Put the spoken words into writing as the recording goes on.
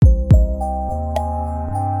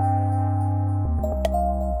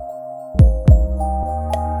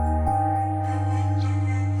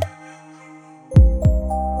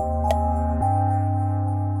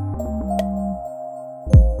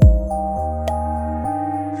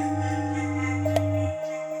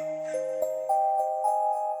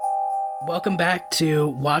Welcome back to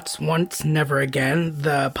What's Once Never Again,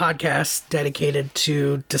 the podcast dedicated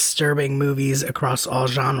to disturbing movies across all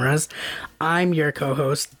genres. I'm your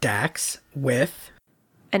co-host, Dax, with...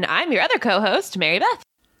 And I'm your other co-host, Mary Beth.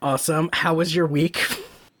 Awesome. How was your week?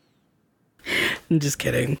 I'm just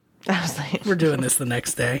kidding. I was like... We're doing this the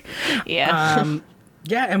next day. Yeah.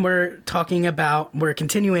 Yeah, and we're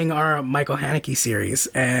continuing our Michael Haneke series,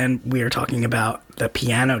 and we are talking about The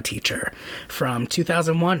Piano Teacher from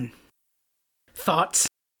 2001. Thoughts?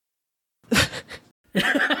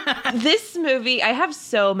 This movie, I have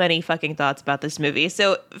so many fucking thoughts about this movie.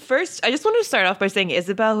 So first, I just want to start off by saying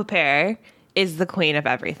Isabelle Huppert is the queen of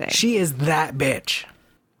everything. She is that bitch.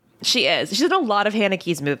 She is. She's in a lot of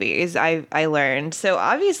Haneke's movies, I learned. So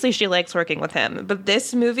obviously she likes working with him. But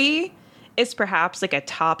this movie is perhaps like a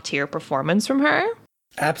top tier performance from her.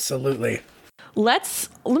 Absolutely. Let's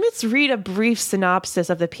read a brief synopsis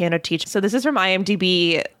of The Piano Teacher. So this is from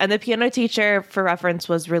IMDb, and The Piano Teacher, for reference,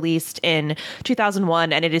 was released in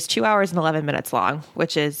 2001, and it is 2 hours and 11 minutes long,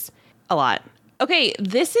 which is a lot. Okay,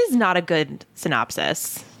 this is not a good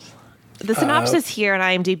synopsis. The synopsis here on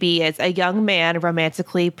IMDb is a young man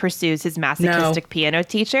romantically pursues his masochistic piano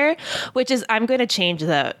teacher, which is, I'm going to change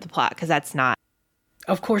the plot because that's not.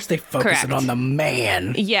 Of course they focus it on the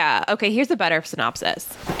man. Yeah, okay, here's a better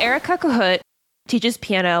synopsis. Erika Kohut teaches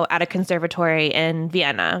piano at a conservatory in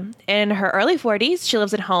Vienna. In her early 40s, she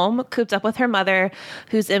lives at home, cooped up with her mother,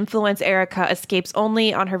 whose influence Erika escapes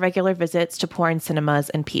only on her regular visits to porn cinemas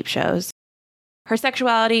and peep shows. Her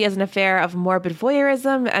sexuality is an affair of morbid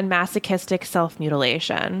voyeurism and masochistic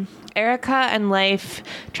self-mutilation. Erika and life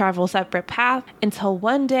travel separate paths until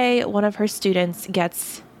one day one of her students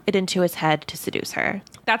gets it into his head to seduce her.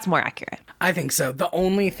 That's more accurate. I think so. The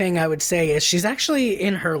only thing I would say is she's actually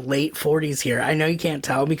in her late 40s here. I know you can't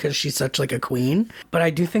tell because she's such like a queen, but I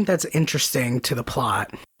do think that's interesting to the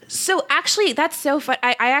plot. So actually, that's so fun.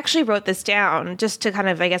 I actually wrote this down just to kind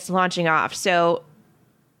of, I guess, launching off. So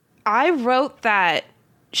I wrote that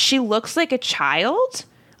she looks like a child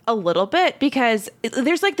a little bit because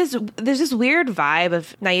there's this weird vibe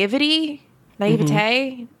of naivete,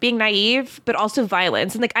 being naive, but also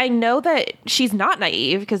violence. And like, I know that she's not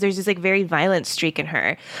naive because there's this like very violent streak in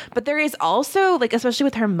her, but there is also like, especially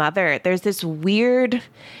with her mother, there's this weird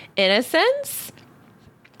innocence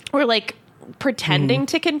or like pretending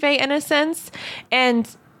to convey innocence.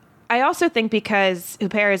 And I also think because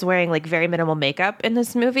Huppert is wearing like very minimal makeup in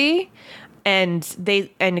this movie, and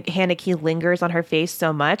Haneke lingers on her face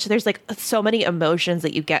so much, there's like so many emotions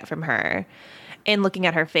that you get from her in looking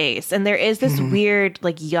at her face. And there is this weird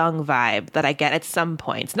like young vibe that I get at some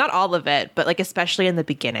points. Not all of it, but like especially in the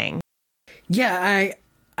beginning. Yeah,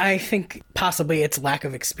 I think possibly it's lack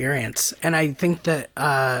of experience. And I think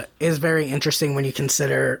that is very interesting when you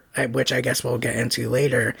consider, which I guess we'll get into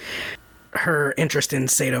later, her interest in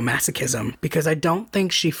sadomasochism, because I don't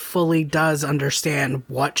think she fully does understand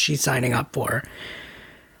what she's signing up for.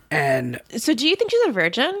 And so do you think she's a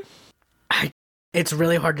virgin? It's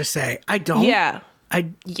really hard to say. I don't. Yeah. I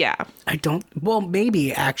don't. Well,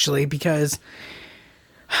 maybe actually, because,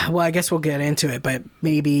 well, I guess we'll get into it, but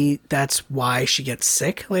maybe that's why she gets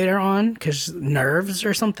sick later on, because nerves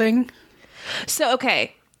or something. So,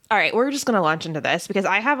 okay. All right. We're just going to launch into this because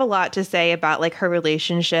I have a lot to say about like her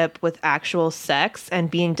relationship with actual sex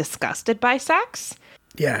and being disgusted by sex.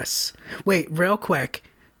 Yes. Wait, real quick.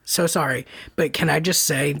 So sorry, but can I just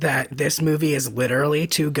say that this movie is literally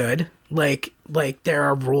too good? Like there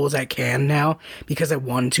are rules at Cannes now because it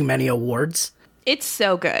won too many awards. It's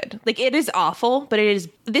so good. Like, it is awful, but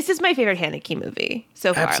this is my favorite Haneke movie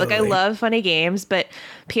so far. Absolutely. Like, I love Funny Games, but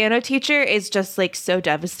Piano Teacher is just like so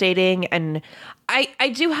devastating. And I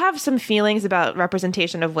do have some feelings about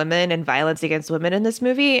representation of women and violence against women in this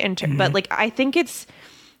movie. But like, I think it's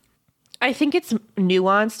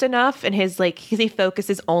nuanced enough, and his like, because he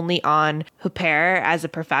focuses only on Huppert as a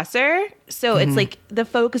professor, so it's like the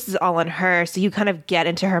focus is all on her, so you kind of get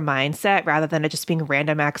into her mindset rather than it just being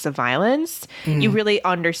random acts of violence. You really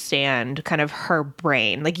understand kind of her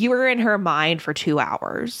brain, like you were in her mind for 2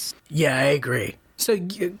 hours. Yeah, I agree. So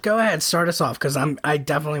go ahead, start us off, because I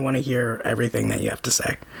definitely want to hear everything that you have to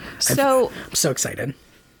say. I'm so excited.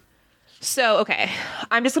 So, okay,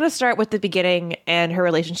 I'm just going to start with the beginning and her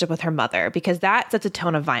relationship with her mother, because that sets a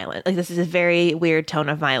tone of violence. Like, this is a very weird tone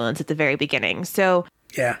of violence at the very beginning. So,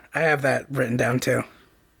 yeah, I have that written down too.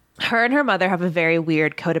 Her and her mother have a very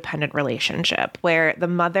weird codependent relationship where the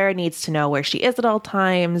mother needs to know where she is at all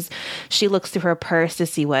times. She looks through her purse to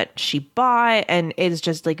see what she bought and is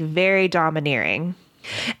just like very domineering.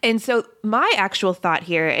 And so my actual thought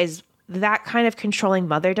here is that kind of controlling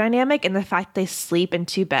mother dynamic and the fact they sleep in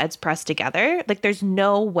two beds pressed together, like there's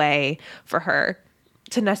no way for her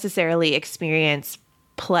to necessarily experience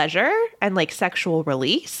pleasure and like sexual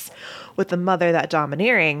release with the mother that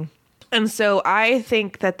domineering. And so I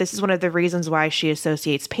think that this is one of the reasons why she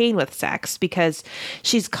associates pain with sex, because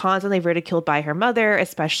she's constantly ridiculed by her mother,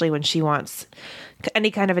 especially when she wants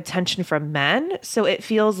any kind of attention from men. So it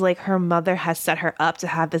feels like her mother has set her up to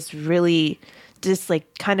have this really just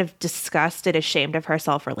like kind of disgusted, ashamed of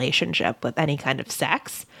herself relationship with any kind of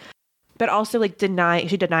sex, but also like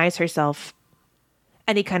she denies herself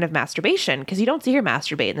any kind of masturbation, because you don't see her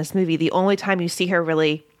masturbate in this movie. The only time you see her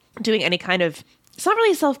really doing any kind of, it's not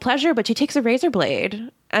really self-pleasure, but she takes a razor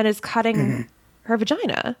blade and is cutting her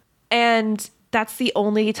vagina. And that's the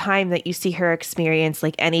only time that you see her experience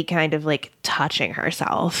like any kind of like touching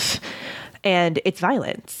herself. And it's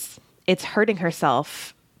violence. It's hurting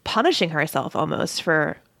herself, punishing herself almost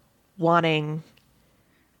for wanting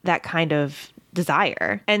that kind of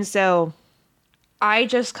desire. And so I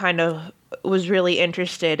just kind of was really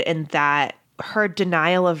interested in that, her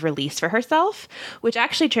denial of release for herself, which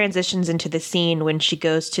actually transitions into the scene when she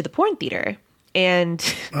goes to the porn theater.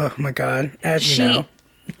 And oh my God, as you know,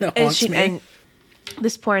 that haunts me. And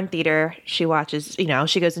this porn theater, she watches,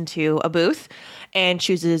 she goes into a booth and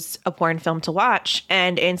chooses a porn film to watch.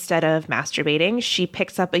 And instead of masturbating, she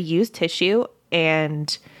picks up a used tissue,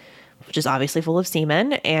 and which is obviously full of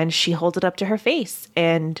semen, and she holds it up to her face.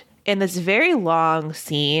 And in this very long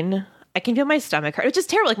scene, I can feel my stomach hurt. It's just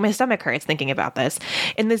terrible. Like my stomach hurts thinking about this.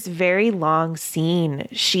 In this very long scene,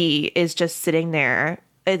 she is just sitting there.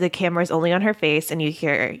 The camera's only on her face, and you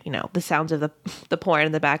hear, the sounds of the porn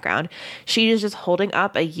in the background. She is just holding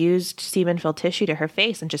up a used semen-filled tissue to her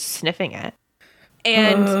face and just sniffing it.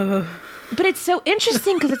 And but it's so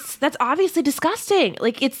interesting because that's obviously disgusting.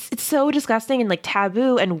 Like it's so disgusting and like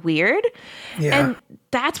taboo and weird. Yeah. And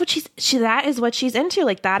that's what that is what she's into.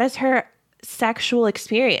 Like that is her sexual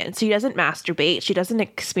experience. She doesn't masturbate. She doesn't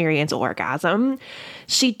experience orgasm.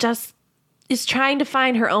 She just is trying to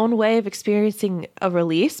find her own way of experiencing a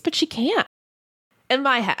release, but she can't. In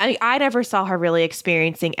my head, I never saw her really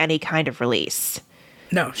experiencing any kind of release.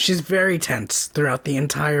 No, she's very tense throughout the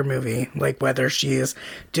entire movie. Like whether she is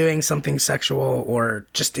doing something sexual or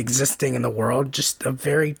just existing in the world, just a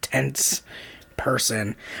very tense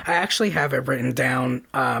person. I actually have it written down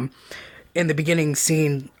in the beginning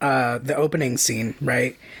scene, the opening scene,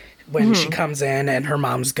 right? When she comes in and her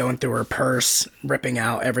mom's going through her purse, ripping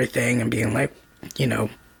out everything and being like,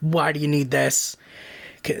 why do you need this?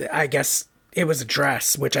 I guess it was a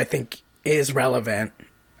dress, which I think is relevant.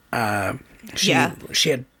 She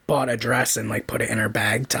had bought a dress and like put it in her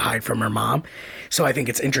bag to hide from her mom. So I think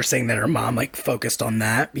it's interesting that her mom like focused on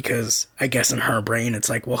that, because I guess in her brain it's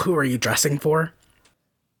like, well, who are you dressing for?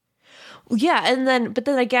 Yeah, but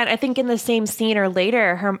then again, I think in the same scene or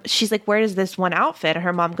later, she's like, where does this one outfit? And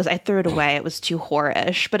her mom goes, I threw it away. It was too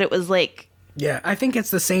whorish. But it was like... Yeah, I think it's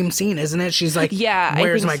the same scene, isn't it? She's like, yeah,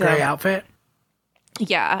 where's my gray outfit?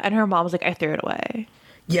 Yeah, and her mom was like, I threw it away.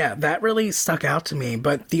 Yeah, that really stuck out to me.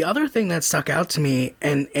 But the other thing that stuck out to me,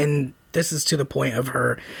 and this is to the point of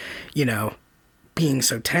her, being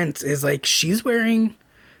so tense, is like she's wearing...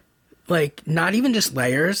 like, not even just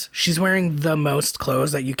layers. She's wearing the most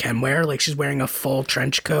clothes that you can wear. Like, she's wearing a full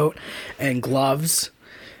trench coat and gloves.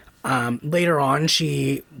 Later on,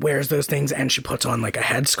 she wears those things and she puts on, like, a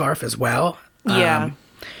headscarf as well. Yeah.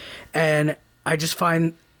 And I just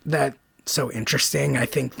find that so interesting. I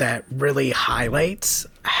think that really highlights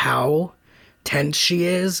how tense she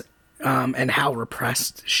is, and how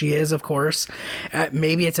repressed she is, of course.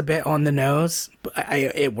 Maybe it's a bit on the nose, but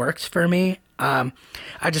it worked for me.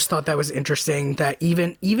 I just thought that was interesting that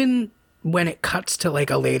even when it cuts to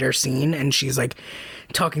like a later scene and she's like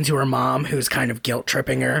talking to her mom, who's kind of guilt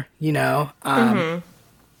tripping her,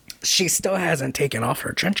 she still hasn't taken off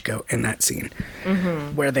her trench coat in that scene,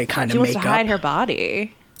 where they kind of make up. She wants to hide her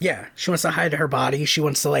body. Yeah, she wants to hide her body. She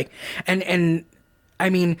wants to like, and I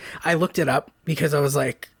mean, I looked it up because I was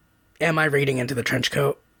like, am I reading into the trench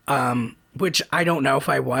coat? Which I don't know if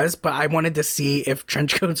I was, but I wanted to see if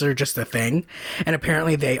trench coats are just a thing. And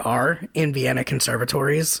apparently they are in Vienna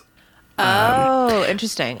conservatories. Oh,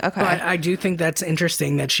 interesting. Okay. But I do think that's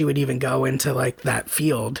interesting that she would even go into like that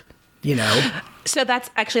field, So that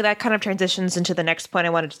kind of transitions into the next point I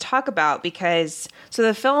wanted to talk about, because so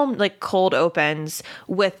the film like cold opens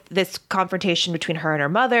with this confrontation between her and her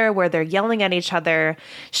mother where they're yelling at each other.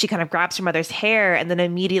 She kind of grabs her mother's hair, and then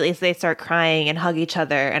immediately they start crying and hug each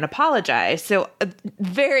other and apologize. So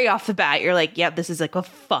very off the bat, you're like, yeah, this is like a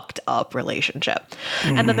fucked up relationship.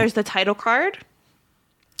 And then there's the title card.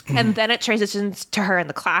 And then it transitions to her in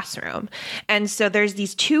the classroom. And so there's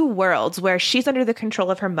these two worlds where she's under the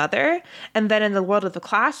control of her mother. And then in the world of the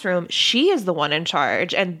classroom, she is the one in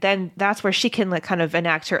charge. And then that's where she can like kind of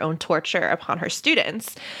enact her own torture upon her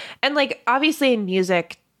students. And like, obviously in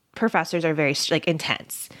music, professors are very like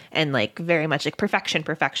intense and like very much like perfection,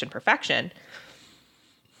 perfection, perfection.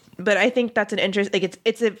 But I think that's an interest. Like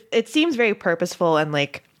it seems very purposeful and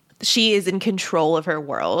like, she is in control of her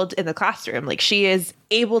world in the classroom. Like she is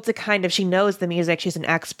able to kind of, she knows the music, she's an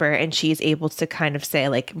expert, and she's able to kind of say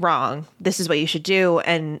like, wrong, this is what you should do.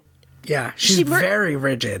 And yeah, she's very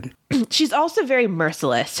rigid. She's also very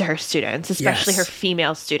merciless to her students, especially her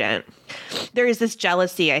female student. There is this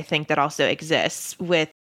jealousy, I think, that also exists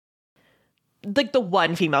with like the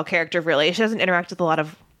one female character, really. She doesn't interact with a lot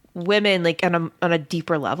of women like on a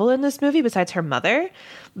deeper level in this movie besides her mother,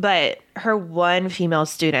 but her one female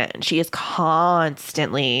student she is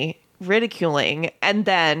constantly ridiculing, and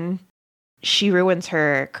then she ruins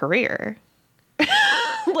her career.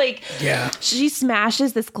 Like she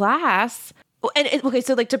smashes this glass, and okay,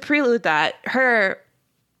 so like to prelude that, her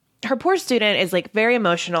poor student is like very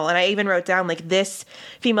emotional, and I even wrote down like this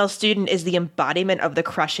female student is the embodiment of the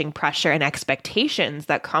crushing pressure and expectations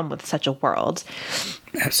that come with such a world.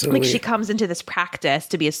 Absolutely. Like she comes into this practice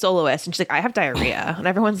to be a soloist, and she's like, I have diarrhea, and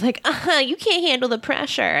everyone's like, you can't handle the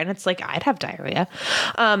pressure, and it's like, I'd have diarrhea.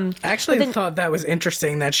 I actually thought that was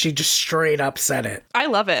interesting that she just straight up said it. I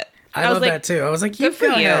love it. I love that too. I was like, you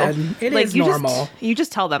go ahead. It like, is normal. You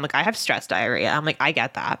just tell them like, I have stress diarrhea. I'm like, I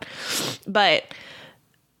get that, but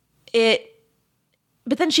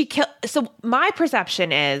then she so my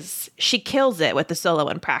perception is she kills it with the solo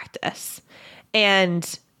in practice.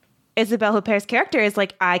 And Isabelle Huppert's character is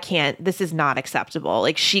like, this is not acceptable.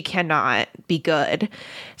 Like she cannot be good.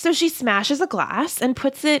 So she smashes a glass and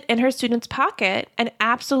puts it in her student's pocket and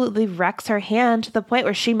absolutely wrecks her hand to the point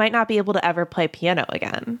where she might not be able to ever play piano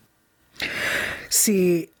again.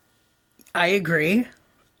 See, I agree.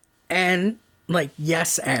 And like,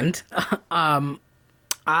 yes. And,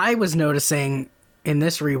 I was noticing in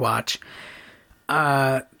this rewatch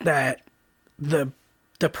that the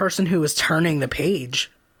person who was turning the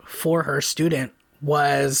page for her student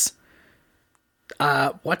was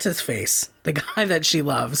what's his face, the guy that she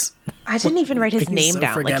loves. I didn't even write his name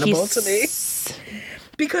down. Forgettable to me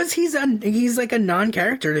because he's like a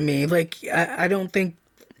non-character to me. Like I don't think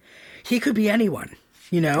he could be anyone.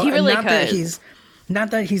 You know, he really could.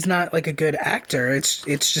 Not that he's not like a good actor. It's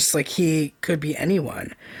just like he could be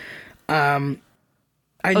anyone. I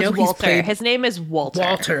know he's Walter. His name is Walter.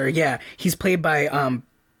 Walter, yeah. He's played by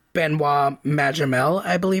Benoit Magimel,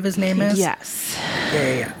 I believe his name is. Yes.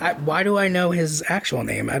 Yeah. Why do I know his actual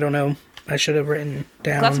name? I don't know. I should have written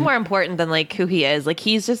down. That's more important than like who he is. Like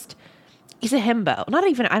he's a himbo. Not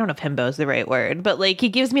even, I don't know if himbo is the right word, but like he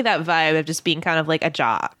gives me that vibe of just being kind of like a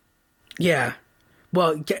jock. Yeah.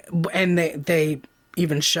 Well, and they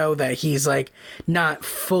even show that he's like not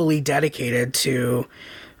fully dedicated to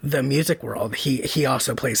the music world. He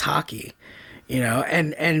also plays hockey, you know,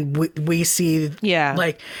 and we see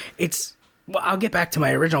like it's, well, I'll get back to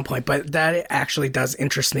my original point, but that actually does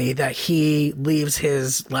interest me that he leaves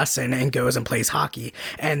his lesson and goes and plays hockey.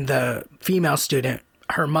 And the female student,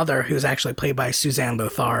 her mother, who's actually played by Suzanne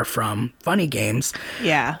Lothar from Funny Games.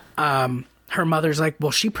 Yeah. Her mother's like,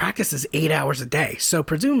 well, she practices 8 hours a day. So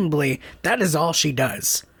presumably that is all she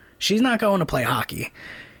does. She's not going to play hockey.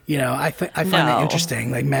 You know, I find it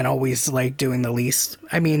interesting. Like men always like doing the least.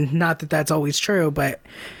 I mean, not that that's always true, but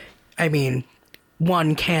I mean,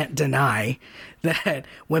 one can't deny that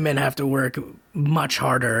women have to work much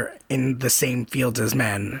harder in the same fields as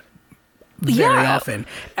men very often,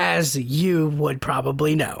 as you would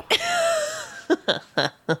probably know.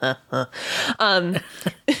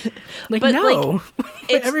 Like, but no,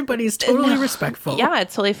 like, everybody's totally respectful. Yeah,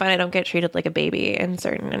 it's totally fine. I don't get treated like a baby in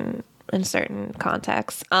certain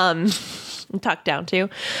contexts. Talked down to,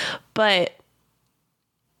 but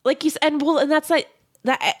like you said, and that's like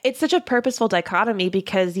that. It's such a purposeful dichotomy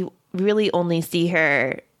because you really only see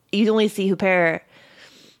Huppert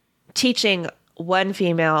teaching one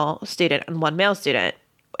female student and one male student,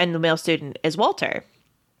 and the male student is Walter.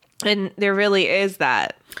 And there really is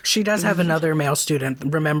that. She does have another male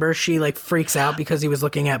student. Remember, she like freaks out because he was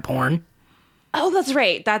looking at porn. Oh, that's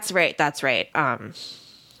right.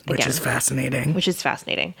 Which is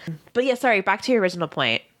fascinating. But yeah, sorry, back to your original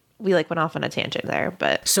point. We like went off on a tangent there,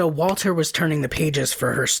 but. So Walter was turning the pages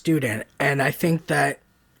for her student. And I think that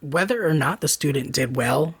whether or not the student did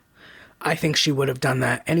well, I think she would have done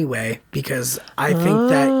that anyway, because I think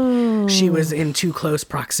that she was in too close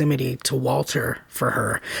proximity to Walter for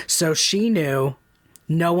her. So she knew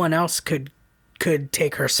no one else could could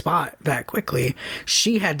take her spot that quickly.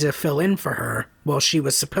 She had to fill in for her. Well, she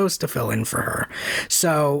was supposed to fill in for her.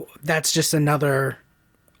 So that's just another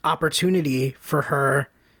opportunity for her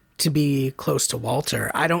to be close to Walter.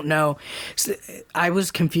 I don't know. I was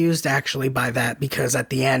confused actually by that, because at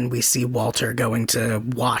the end we see Walter going to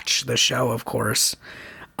watch the show, of course.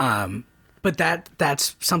 But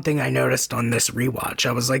that's something I noticed on this rewatch.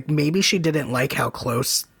 I was like, maybe she didn't like how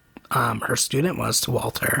close her student was to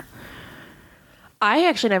Walter. I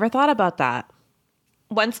actually never thought about that.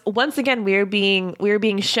 Once again, we were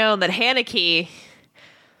being shown that Haneke.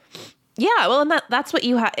 Yeah, well, and that's what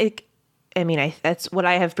you have. I mean, that's what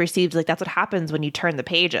I have perceived. Like, that's what happens when you turn the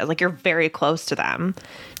pages. Like, you're very close to them.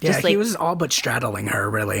 Yeah, he was all but straddling her,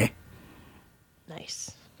 really.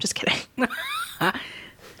 Nice. Just kidding.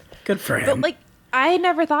 Good for him. But, like, I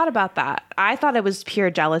never thought about that. I thought it was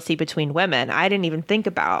pure jealousy between women. I didn't even think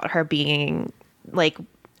about her being, like,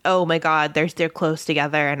 oh, my God, they're close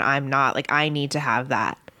together and I'm not. Like, I need to have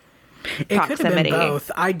that proximity. It could have been both.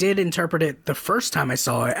 I did interpret it the first time I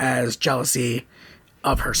saw it as jealousy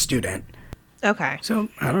of her student. Okay. So,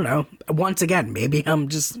 I don't know. Once again, maybe I'm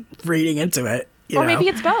just reading into it. Or maybe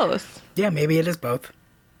it's both. Yeah, maybe it is both.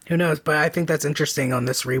 Who knows? But I think that's interesting on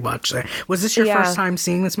this rewatch. Was this your first time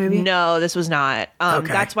seeing this movie? No, this was not.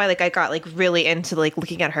 Okay. That's why, like, I got, like, really into, like,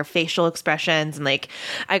 looking at her facial expressions, and, like,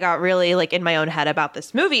 I got really, like, in my own head about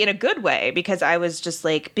this movie in a good way, because I was just,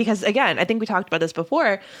 like, because, again, I think we talked about this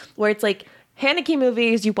before, where it's, like, Haneke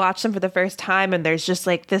movies, you watch them for the first time, and there's just,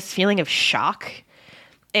 like, this feeling of shock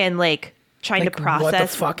and, like, trying to process what the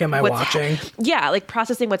fuck am I watching? Like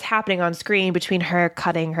processing what's happening on screen between her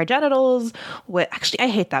cutting her genitals. Actually, I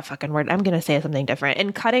hate that fucking word. I'm gonna say something different.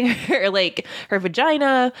 And cutting her, like, her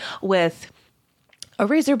vagina with a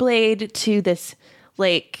razor blade, to this,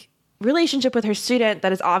 like, relationship with her student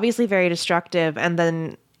that is obviously very destructive. And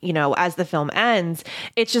then, you know, as the film ends,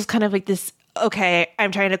 it's just kind of like this. Okay,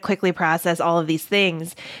 I'm trying to quickly process all of these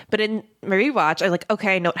things. But in my rewatch, I'm like,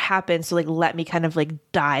 okay, I know what happened. So, like, let me kind of, like,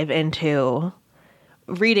 dive into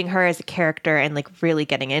reading her as a character and, like, really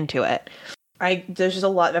getting into it. There's just a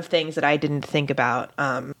lot of things that I didn't think about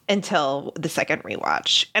until the second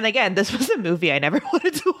rewatch. And again, this was a movie I never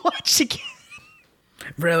wanted to watch again.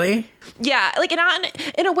 Really? Yeah, like,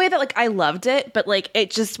 not in a way that, like, I loved it, but, like,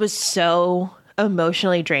 it just was so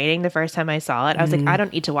emotionally draining the first time I saw it. I was like, I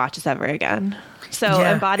don't need to watch this ever again. So,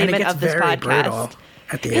 embodiment of this podcast. Brutal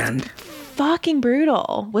at the end. Fucking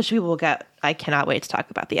brutal, which we will get. I cannot wait to talk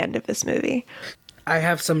about the end of this movie. I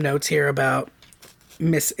have some notes here about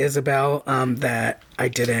Miss Isabel that I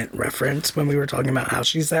didn't reference when we were talking about how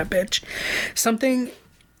she's that bitch. Something,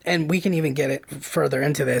 and we can even get it further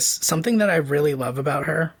into this, something that I really love about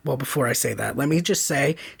her. Well, before I say that, let me just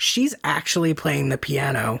say she's actually playing the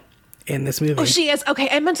piano in this movie. Oh, she is? Okay,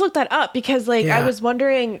 I meant to look that up because, like, I was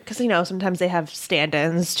wondering, because, you know, sometimes they have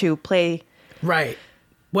stand-ins to play. Right.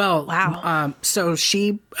 Well, wow. So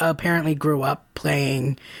she apparently grew up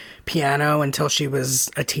playing piano until she was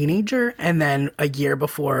a teenager, and then a year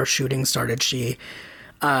before shooting started, she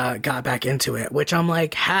got back into it, which I'm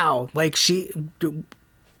like, how? Like,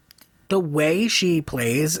 the way she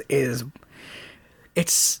plays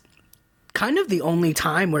it's kind of the only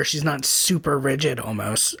time where she's not super rigid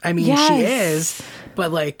almost. I mean, yes. She is, but,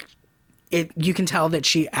 like, you can tell that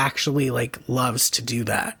she actually, like, loves to do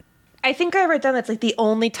that. I think I read down that's, like, the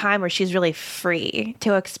only time where she's really free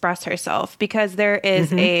to express herself, because there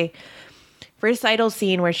is a recital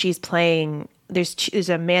scene where she's playing. There's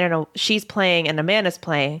a man she's playing and a man is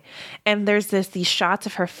playing, and there's these shots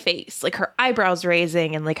of her face, like her eyebrows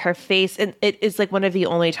raising and, like, her face, and it is, like, one of the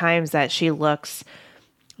only times that she looks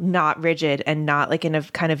not rigid and not, like, in a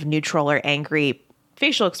kind of neutral or angry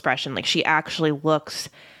facial expression. Like, she actually looks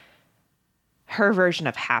her version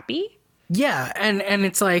of happy. Yeah, and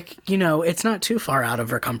it's like, you know, it's not too far out of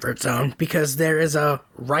her comfort zone, because there is a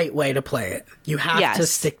right way to play it. You have to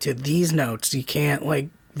stick to these notes. You can't, like,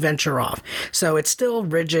 venture off. So it's still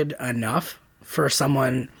rigid enough for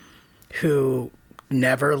someone who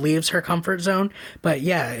never leaves her comfort zone. But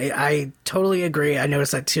yeah, I totally agree. I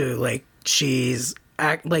noticed that too. Like, she's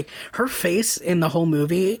like, her face in the whole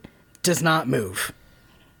movie does not move.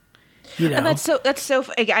 You know? And that's so.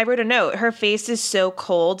 I wrote a note. Her face is so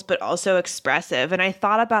cold, but also expressive. And I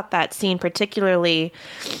thought about that scene particularly.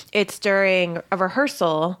 It's during a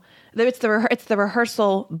rehearsal. It's the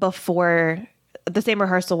rehearsal before the same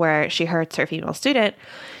rehearsal where she hurts her female student.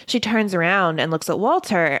 She turns around and looks at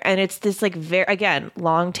Walter, and it's this, like, very, again,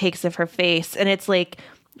 long takes of her face, and it's like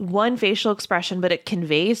one facial expression, but it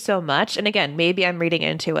conveys so much. And again, maybe I'm reading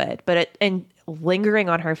into it, but lingering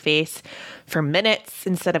on her face for minutes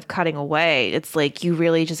instead of cutting away. It's like you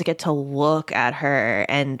really just get to look at her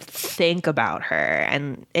and think about her,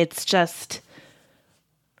 and it's just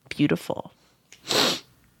beautiful.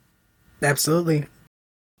 Absolutely.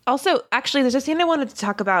 Also, actually, there's a scene I wanted to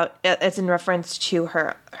talk about. It's in reference to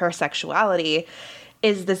her sexuality,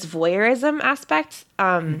 is this voyeurism aspect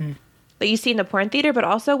that you see in the porn theater, but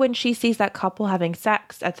also when she sees that couple having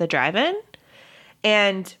sex at the drive-in.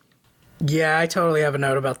 And yeah, I totally have a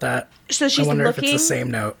note about that. So she's I wonder looking, if it's the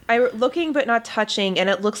same note. Looking but not touching, and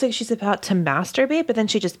it looks like she's about to masturbate, but then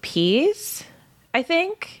she just pees, I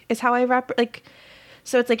think, is how I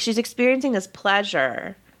so it's like she's experiencing this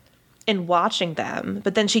pleasure in watching them,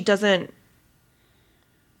 but then she doesn't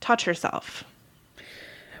touch herself.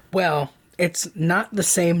 Well, it's not the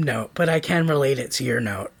same note, but I can relate it to your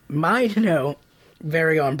note. My note,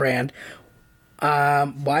 very on brand.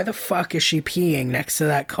 Why the fuck is she peeing next to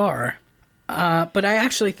that car? But I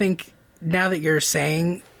actually think, now that you're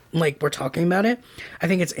saying, like, we're talking about it, I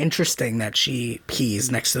think it's interesting that she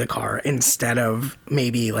pees next to the car instead of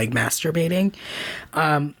maybe, like, masturbating.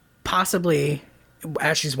 Possibly,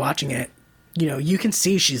 as she's watching it, you know, you can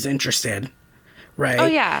see she's interested, right? Oh,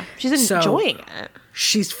 yeah. She's enjoying it.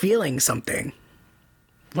 She's feeling something.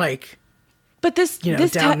 Like, but this, you know,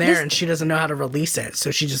 down there, and she doesn't know how to release it,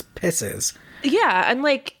 so she just pisses. Yeah, and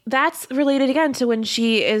like that's related again to when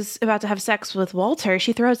she is about to have sex with Walter,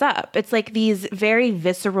 she throws up. It's like these very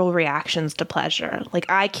visceral reactions to pleasure. Like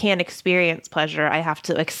I can't experience pleasure, I have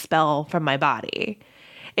to expel from my body.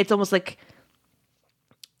 It's almost like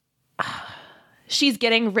she's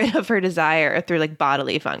getting rid of her desire through like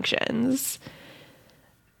bodily functions.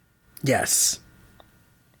 Yes.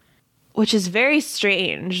 Which is very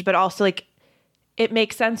strange, but also like it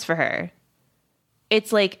makes sense for her.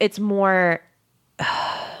 It's like it's more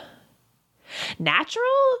natural,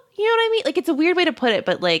 you know what I mean? Like it's a weird way to put it,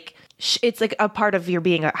 but like it's like a part of your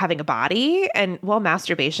having a body, and while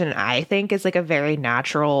masturbation I think is like a very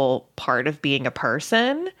natural part of being a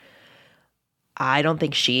person, I don't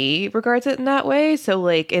think she regards it in that way. So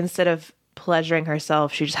like instead of pleasuring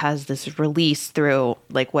herself, she just has this release through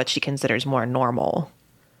like what she considers more normal.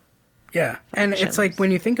 Yeah. And it's like,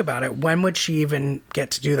 when you think about it, when would she even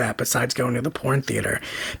get to do that besides going to the porn theater?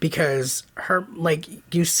 Because her, like,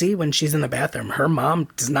 you see when she's in the bathroom, her mom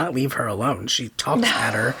does not leave her alone. She talks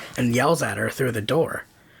at her and yells at her through the door.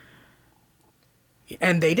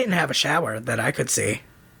 And they didn't have a shower that I could see.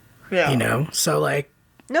 Yeah. You know? So, like...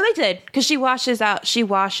 No, they did. Because she washes the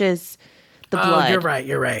blood. Oh,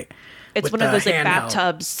 you're right. It's with one of those, like, handheld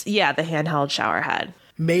bathtubs. Yeah, the handheld shower head.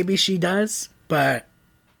 Maybe she does, but...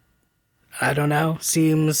 I don't know.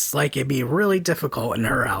 Seems like it'd be really difficult in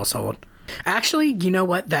her household. Actually, you know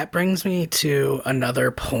what? That brings me to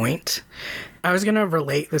another point. I was going to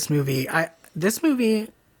relate this movie. This movie,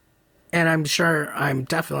 and I'm sure I'm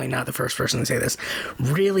definitely not the first person to say this,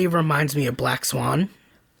 really reminds me of Black Swan.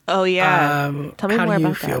 Oh, yeah. Tell me more about that. How do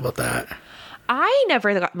you feel about that? I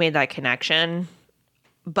never made that connection.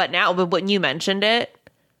 But when you mentioned it,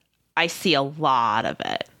 I see a lot of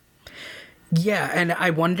it. Yeah, and I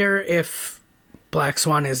wonder if Black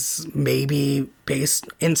Swan is maybe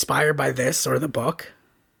inspired by this or the book.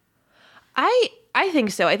 I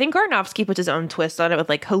think so. I think Aronofsky puts his own twist on it with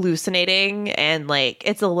like hallucinating, and like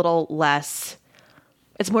it's a little less,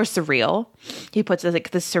 it's more surreal. He puts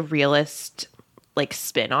like the surrealist like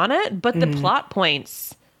spin on it, but the plot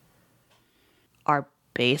points are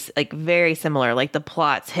like very similar. Like the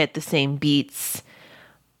plots hit the same beats.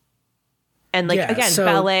 And like, yeah,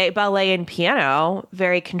 again, ballet and piano,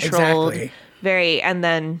 very controlled, exactly. And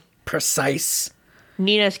then precise.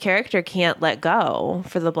 Nina's character can't let go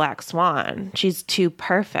for the Black Swan. She's too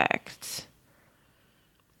perfect.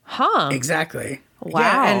 Huh. Exactly. Wow.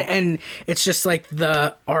 Yeah, and it's just like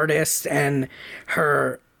the artist and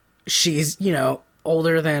her, she's, you know,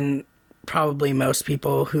 older than probably most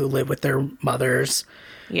people who live with their mothers.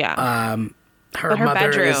 Yeah. Her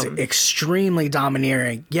mother is extremely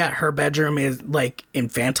domineering. Yeah, her bedroom is like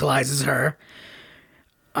infantilizes her.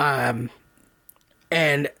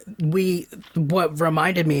 And what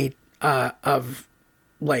reminded me of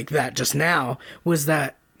like that just now was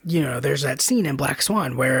that, you know, there's that scene in Black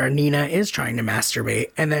Swan where Nina is trying to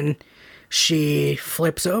masturbate, and then she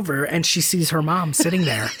flips over and she sees her mom sitting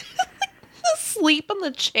there. Asleep on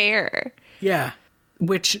the chair. Yeah.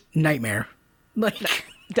 Which nightmare. Like...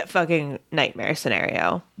 That fucking nightmare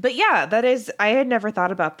scenario. But yeah, I had never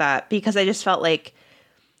thought about that because I just felt like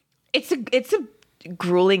it's a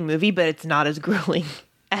grueling movie, but it's not as grueling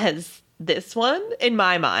as this one in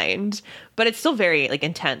my mind. But it's still very like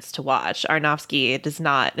intense to watch. Aronofsky is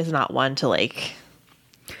not one to like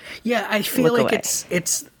Yeah, I feel look like away.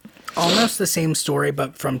 it's almost the same story,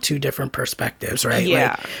 but from two different perspectives, right?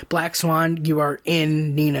 Yeah. Like Black Swan, you are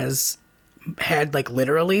in Nina's head, like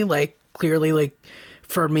literally, like clearly, like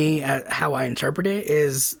for me, how I interpret it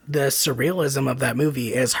is the surrealism of that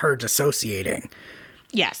movie is her dissociating.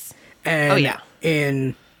 Yes. And Oh, yeah.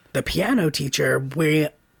 in The Piano Teacher, we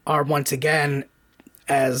are once again,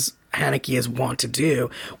 as Haneke is wont to do,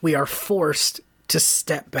 we are forced to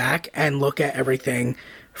step back and look at everything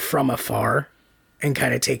from afar and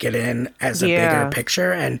kind of take it in as a Yeah. bigger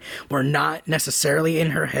picture. And we're not necessarily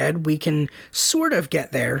in her head. We can sort of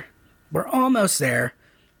get there. We're almost there.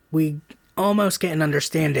 We almost get an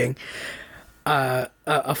understanding,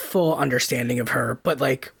 a full understanding of her. But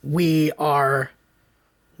like we are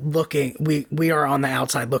looking, we are on the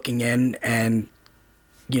outside looking in, and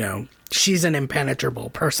you know, she's an impenetrable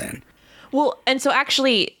person. Well, and so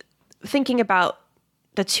actually thinking about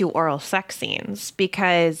the two oral sex scenes,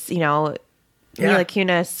 because, you know, Yeah. Mila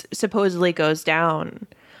Kunis supposedly goes down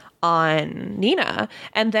on Nina,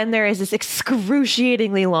 and then there is this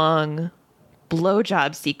excruciatingly long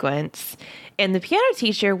blowjob sequence in The Piano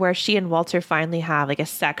Teacher where she and Walter finally have like a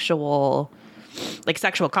sexual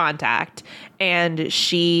contact, and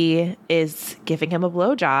she is giving him a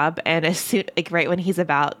blowjob, and as soon, like right when he's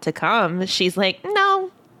about to come, she's like,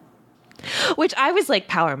 no. Which I was like,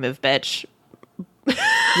 power move, bitch.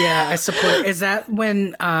 Yeah, I support. Is that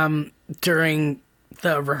when during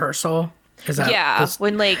the rehearsal? Is that Yeah,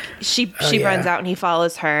 when like she yeah. runs out and he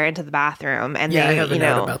follows her into the bathroom, and Yeah, I they, have a you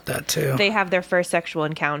note know, about that too. they have their first sexual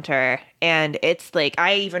encounter, and it's like,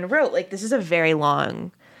 I even wrote like, this is a very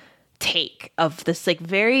long take of this like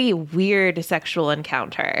very weird sexual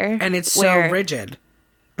encounter, And it's so where- rigid.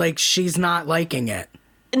 Like she's not liking it.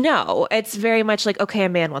 No, it's very much like, okay, a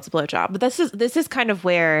man wants a blowjob. But this is kind of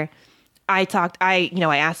where I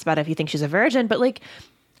asked about if you think she's a virgin, but like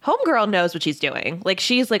homegirl knows what she's doing. Like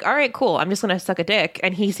she's like, all right, cool, I'm just gonna suck a dick,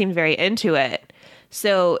 and he seemed very into it.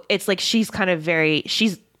 So it's like she's kind of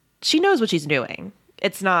she knows what she's doing.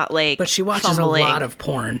 It's not like, But she watches fumbling. a lot of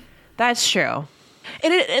porn. That's true.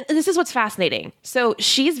 And this is what's fascinating. So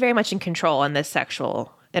she's very much in control in this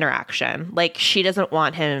sexual interaction. Like she doesn't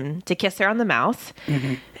want him to kiss her on the mouth.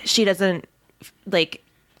 Mm-hmm. She doesn't like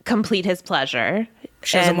complete his pleasure.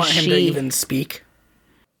 She doesn't And want him to even speak.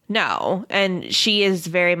 No. And she is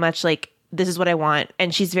very much like, this is what I want.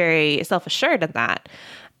 And she's very self-assured in that.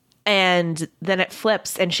 And then it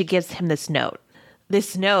flips and she gives him this note.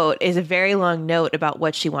 This note is a very long note about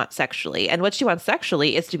what she wants sexually. And what she wants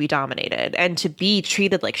sexually is to be dominated and to be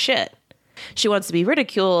treated like shit. She wants to be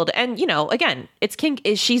ridiculed. And, you know, again, it's kink.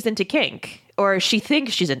 She's into kink, or she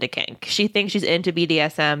thinks she's into kink. She thinks she's into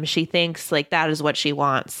BDSM. She thinks like that is what she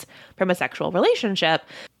wants from a sexual relationship.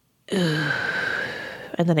 Ugh.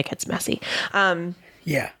 And then it gets messy.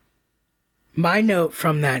 Yeah. My note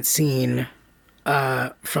from that scene,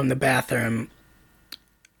 from the bathroom,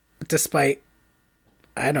 despite,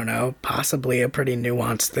 I don't know, possibly a pretty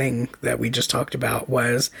nuanced thing that we just talked about,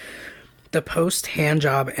 was the post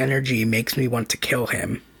handjob energy makes me want to kill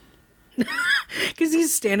him. Because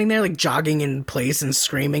he's standing there like jogging in place and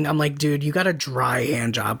screaming. I'm like, dude, you got a dry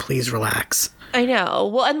handjob. Please relax. I know.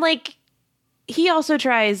 Well, and like, he also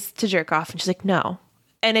tries to jerk off and she's like, no.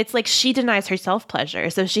 And it's like she denies herself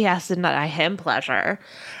pleasure, so she has to deny him pleasure.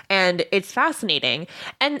 And it's fascinating.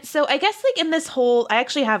 And so I guess like in this whole, I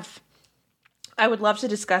would love to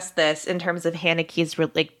discuss this in terms of Haneke's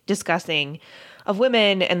like discussing of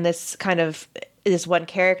women and this kind of this one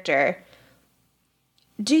character.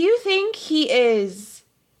 Do you think he is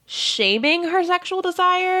shaming her sexual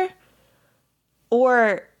desire,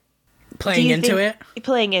 or Playing into it?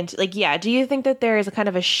 Playing into, like, yeah. Do you think that there is a kind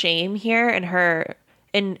of a shame here in her,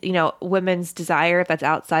 in, you know, women's desire that's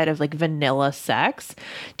outside of like vanilla sex?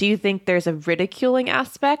 Do you think there's a ridiculing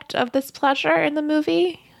aspect of this pleasure in the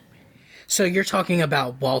movie? So you're talking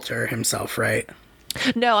about Walter himself, right?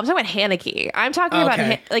 No, I'm talking about Haneke. I'm talking about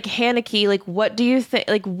Okay. like Haneke. Like, what do you think?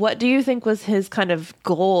 Like, what do you think was his kind of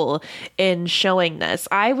goal in showing this?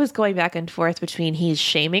 I was going back and forth between he's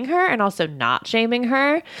shaming her and also not shaming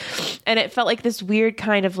her, and it felt like this weird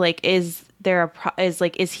kind of like, is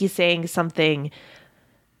he saying something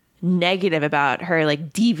negative about her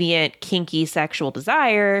like deviant, kinky sexual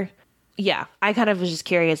desire? Yeah, I kind of was just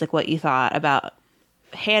curious, like, what you thought about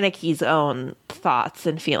Haneke's own thoughts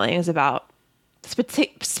and feelings about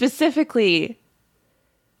specifically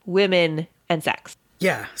women and sex.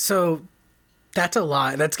 Yeah, so that's a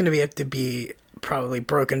lot. That's going to have to be probably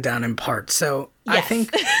broken down in parts. So I Yes.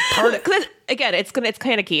 think part of, 'Cause, again, it's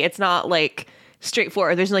Haneke. It's not like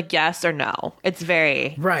straightforward. There's like yes or no. It's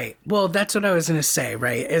very right. Well, that's what I was going to say,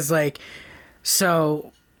 right? Is like,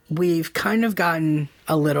 so we've kind of gotten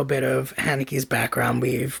a little bit of Haneke's background.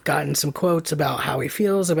 We've gotten some quotes about how he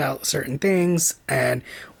feels about certain things, and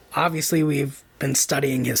obviously we've been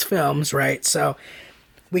studying his films, right? So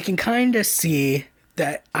we can kind of see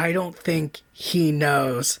that I don't think he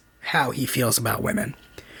knows how he feels about women.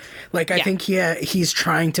 Like, I think he's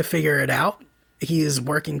trying to figure it out. He's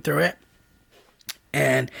working through it.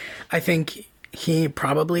 And I think he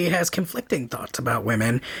probably has conflicting thoughts about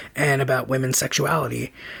women and about women's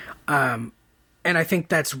sexuality. And I think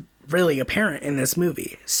that's really apparent in this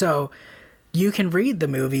movie. So you can read the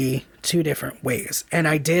movie two different ways. And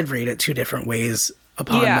I did read it two different ways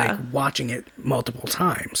upon like watching it multiple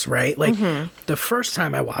times, right? Like the first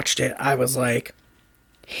time I watched it, I was like,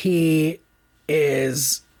 he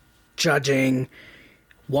is judging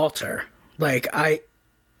Walter. Like,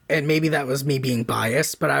 and maybe that was me being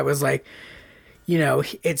biased, but I was like, you know,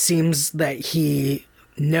 it seems that he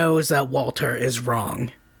knows that Walter is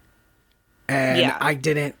wrong. And I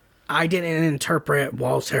didn't interpret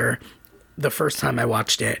Walter the first time I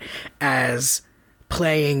watched it as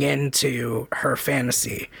playing into her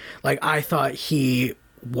fantasy. Like, I thought he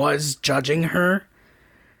was judging her.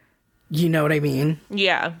 You know what I mean?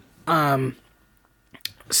 Yeah.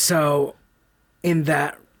 So in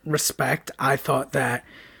that respect, I thought that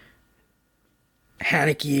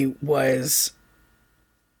Haneke was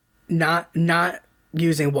not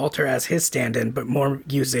using Walter as his stand-in, but more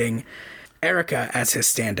using Erica as his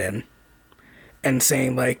stand-in and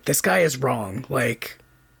saying, like, this guy is wrong. Like,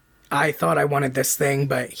 I thought I wanted this thing,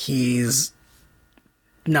 but he's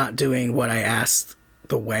not doing what I asked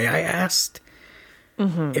the way I asked,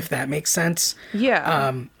 if that makes sense.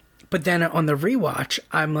 Yeah. But then on the rewatch,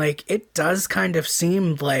 I'm like, it does kind of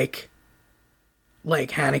seem like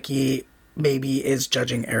Haneke maybe is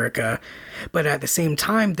judging Erica. But at the same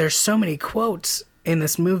time, there's so many quotes in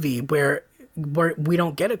this movie where we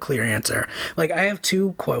don't get a clear answer. Like, I have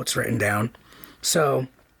two quotes written down. So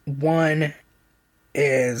one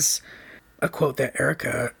is a quote that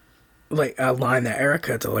Erica, like a line that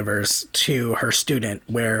Erica delivers to her student,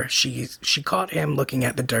 where she caught him looking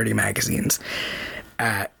at the dirty magazines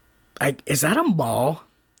at, is that a mall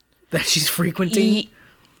that she's frequenting?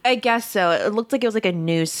 I guess so. It looked like it was like a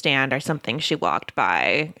newsstand or something she walked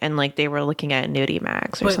by, and like they were looking at Nudie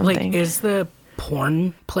Max or something. Like, is the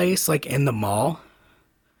porn place like in the mall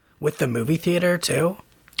with the movie theater too?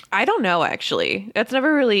 I don't know, actually. That's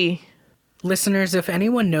never really... Listeners, if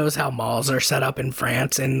anyone knows how malls are set up in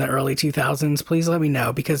France in the early 2000s, please let me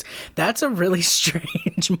know, because that's a really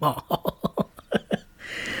strange mall.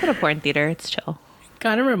 What a porn theater. It's chill.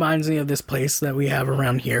 Kind of reminds me of this place that we have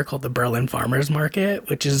around here called the Berlin Farmers Market,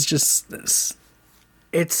 which is just this.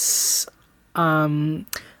 It's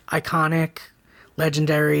iconic,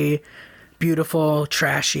 legendary, beautiful,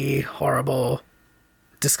 trashy, horrible,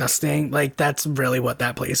 disgusting. Like, that's really what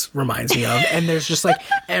that place reminds me of. And there's just like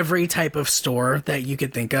every type of store that you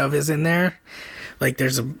could think of is in there. Like,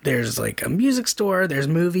 there's like a music store, there's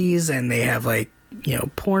movies, and they have like, you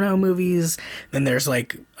know, porno movies. Then there's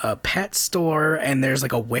like a pet store, and there's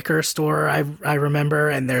like a wicker store I remember,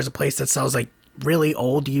 and there's a place that sells like really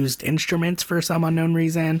old used instruments for some unknown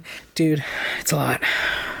reason. Dude, it's a lot.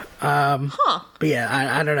 But yeah,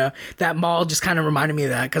 I don't know. That mall just kind of reminded me of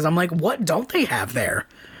that, because I'm like, what don't they have there?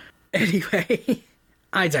 Anyway,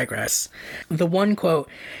 I digress. The one quote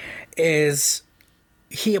is,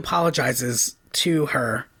 he apologizes to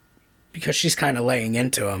her because she's kind of laying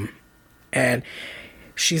into him. And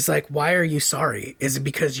she's like, why are you sorry? Is it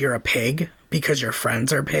because you're a pig? Because your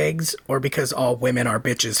friends are pigs? Or because all women are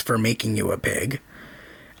bitches for making you a pig?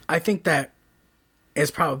 I think that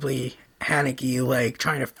is probably Haneke, like,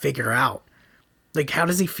 trying to figure out, like, how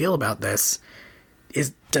does he feel about this?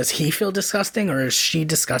 Does he feel disgusting, or is she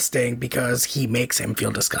disgusting because he makes him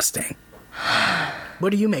feel disgusting?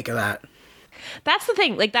 What do you make of that? That's the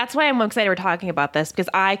thing. Like, that's why I'm excited we're talking about this, because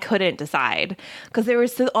I couldn't decide. Because there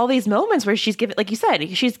was all these moments where she's giving, like you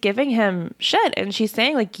said, she's giving him shit, and she's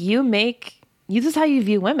saying, like, this is how you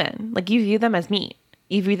view women. Like, you view them as meat.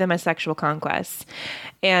 You view them as sexual conquests.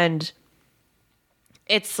 And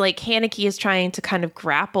it's like Haneke is trying to kind of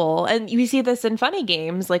grapple, and you see this in Funny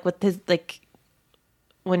Games, like with his, like,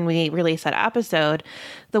 when we release that episode,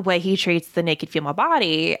 the way he treats the naked female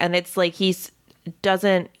body. And it's like he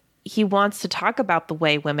wants to talk about the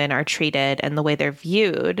way women are treated and the way they're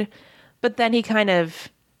viewed, but then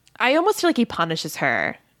I almost feel like he punishes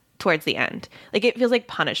her towards the end. Like, it feels like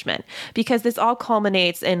punishment, because this all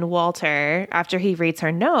culminates in Walter, after he reads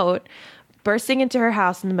her note, bursting into her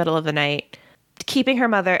house in the middle of the night, keeping her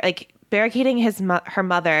mother, like barricading her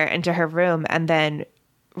mother into her room, and then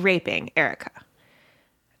raping Erica.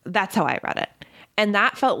 That's how I read it. And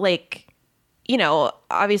that felt like, you know,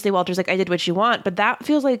 obviously Walter's like, I did what you want, but that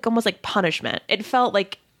feels like almost like punishment. It felt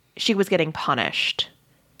like she was getting punished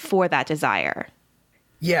for that desire.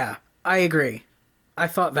 Yeah, I agree. I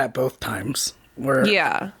thought that both times.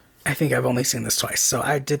 I think I've only seen this twice, so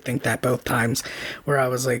I did think that both times, where I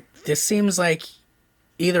was like, this seems like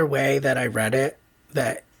either way that I read it,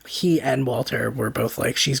 that he and Walter were both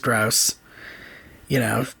like, she's gross. You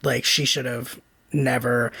know, like, she should have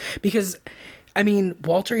never... Because, I mean,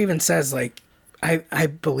 Walter even says, like, I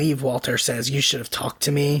believe Walter says, you should have talked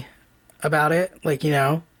to me about it, like, you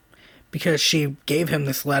know, because she gave him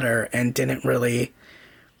this letter and didn't really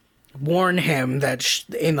warn him that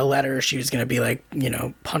in the letter she was going to be like, you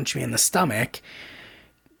know, punch me in the stomach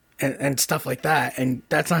and stuff like that. And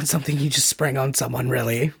that's not something you just spring on someone,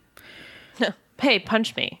 really. Hey,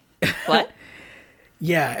 punch me. What?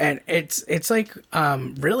 Yeah, and it's like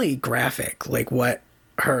really graphic, like what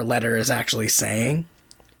her letter is actually saying.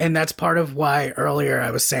 And that's part of why earlier I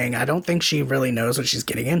was saying I don't think she really knows what she's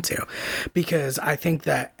getting into. Because I think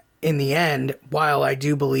that in the end, while I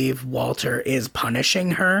do believe Walter is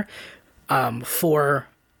punishing her for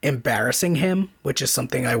embarrassing him, which is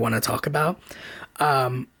something I want to talk about,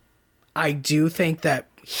 I do think that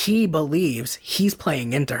he believes he's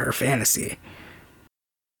playing into her fantasy.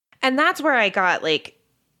 And that's where I got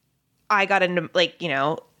into, like, you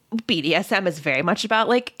know, BDSM is very much about,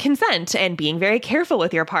 like, consent and being very careful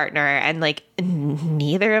with your partner. And, like,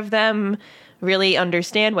 neither of them really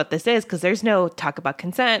understand what this is, because there's no talk about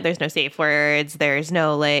consent. There's no safe words. There's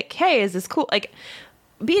no, like, hey, is this cool? Like,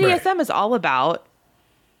 BDSM is all about,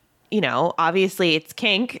 you know, obviously it's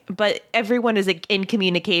kink, but everyone is in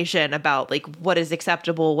communication about, like, what is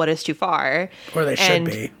acceptable, what is too far. Or they should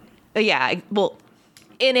be. Yeah, well,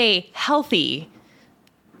 in a healthy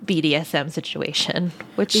BDSM situation,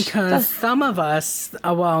 because some of us,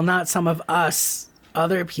 well, not some of us,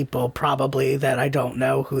 other people probably that I don't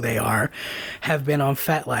know who they are, have been on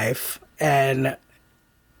FetLife and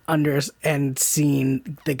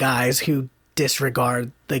seen the guys who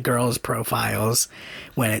disregard the girls' profiles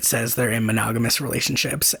when it says they're in monogamous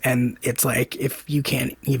relationships. And it's like, if you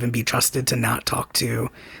can't even be trusted to not talk to,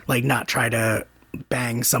 like, not try to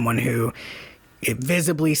bang someone who it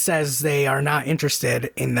visibly says they are not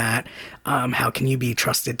interested in that, how can you be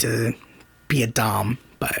trusted to be a dom?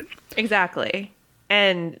 But exactly.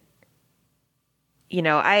 And, you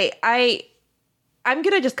know, I'm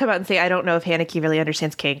gonna just come out and say I don't know if Haneke really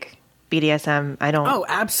understands kink, BDSM. I don't. Oh,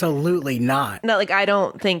 absolutely not. No, like, I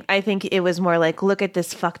think it was more like, look at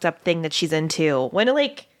this fucked up thing that she's into. When,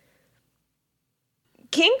 like,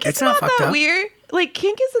 kink is not that weird. Like,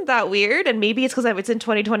 kink isn't that weird, and maybe it's because it's in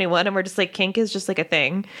 2021 and we're just like, kink is just like a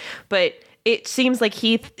thing. But it seems like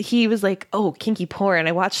he was like, oh, kinky porn,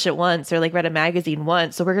 I watched it once, or like read a magazine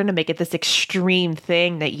once, so we're gonna make it this extreme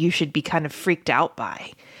thing that you should be kind of freaked out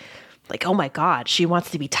by. Like, oh my God, she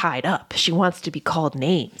wants to be tied up. She wants to be called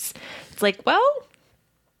names. It's like, well,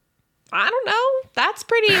 I don't know. That's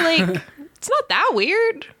pretty, like, it's not that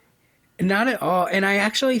weird. Not at all. And I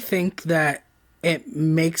actually think that it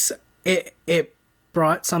makes it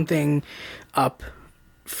brought something up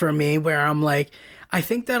for me where I'm like, I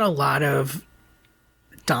think that a lot of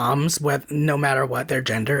doms, no matter what their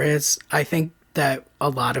gender is, I think that a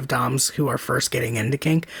lot of doms who are first getting into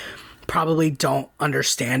kink probably don't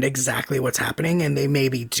understand exactly what's happening, and they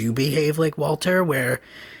maybe do behave like Walter, where,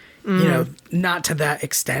 you know, not to that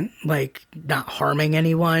extent, like, not harming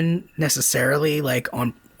anyone necessarily, like,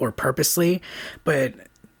 on or purposely, but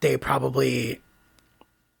they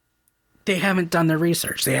haven't done the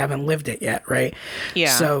research. They haven't lived it yet, right? Yeah.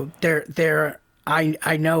 So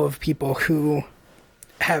I know of people who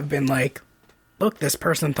have been like, look, this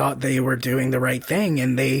person thought they were doing the right thing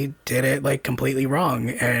and they did it, like, completely wrong,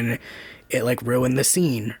 and it, like, ruined the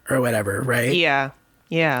scene or whatever, right? Yeah.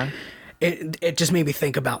 Yeah. It just made me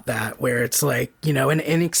think about that, where it's like, you know, an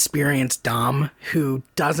inexperienced dom who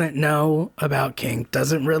doesn't know about kink,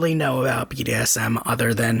 doesn't really know about BDSM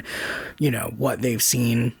other than, you know, what they've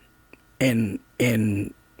seen in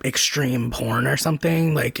extreme porn or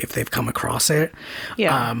something, like, if they've come across it.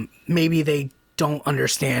 Yeah. Maybe they don't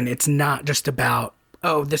understand it's not just about,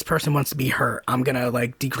 oh, this person wants to be hurt, I'm gonna,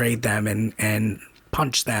 like, degrade them and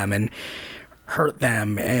punch them and hurt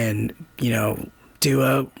them and, you know, do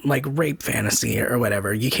a like rape fantasy or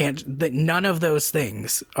whatever. You can't, none of those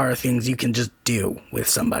things are things you can just do with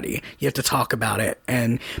somebody. You have to talk about it.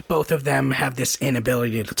 And both of them have this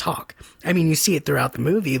inability to talk. I mean, you see it throughout the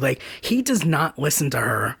movie. Like, he does not listen to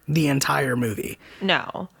her the entire movie.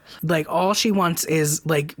 No. Like, all she wants is,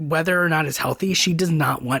 like, whether or not it's healthy, she does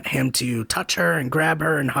not want him to touch her and grab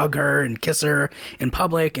her and hug her and kiss her in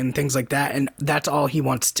public and things like that. And that's all he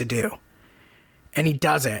wants to do. And he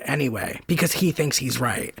does it anyway because he thinks he's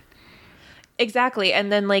right. Exactly.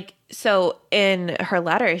 And then, like, so in her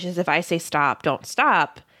letter, she says, if I say stop, don't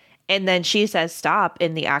stop. And then she says stop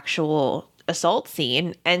in the actual assault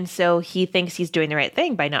scene. And so he thinks he's doing the right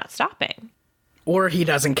thing by not stopping. Or he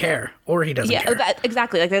doesn't care. Yeah,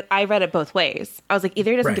 exactly. Like, I read it both ways. I was like, either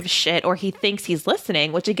he doesn't Right. give a shit or he thinks he's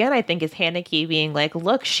listening, which again, I think is Haneke being like,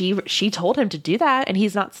 look, she told him to do that and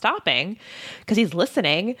he's not stopping because he's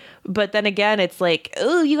listening. But then again, it's like,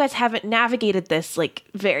 oh, you guys haven't navigated this like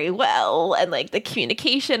very well. And like the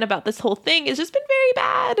communication about this whole thing has just been very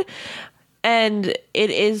bad. And it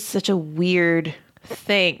is such a weird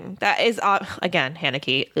thing that is, again,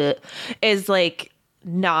 Haneke is like,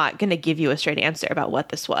 not going to give you a straight answer about what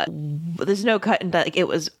this was. There's no cut in that. Like, it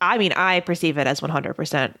was, I mean, I perceive it as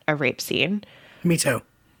 100% a rape scene. Me too.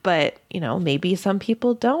 But, you know, maybe some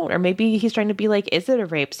people don't. Or maybe he's trying to be like, is it a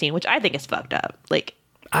rape scene? Which I think is fucked up. Like,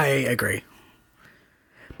 I agree.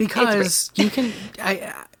 Because you can,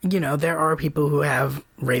 there are people who have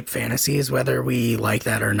rape fantasies, whether we like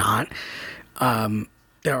that or not.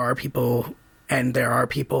 There are people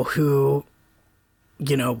who,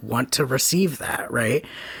 want to receive that, right?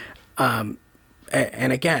 And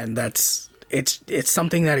again, it's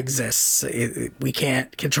something that exists. We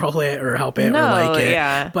can't control it or help it or like it,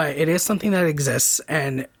 yeah. But it is something that exists,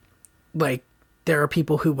 and like there are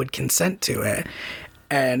people who would consent to it,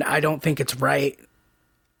 and I don't think it's right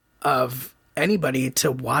of anybody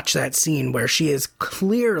to watch that scene where she is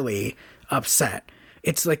clearly upset.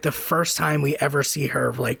 It's like the first time we ever see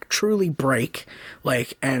her like truly break,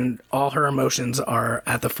 like, and all her emotions are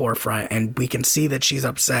at the forefront, and we can see that she's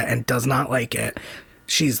upset and does not like it.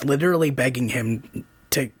 She's literally begging him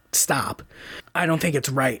to stop. I don't think it's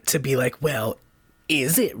right to be like, well,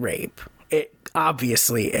 is it rape? It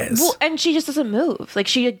obviously is. well, and she just doesn't move. Like,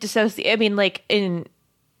 she dissociates. I mean, like,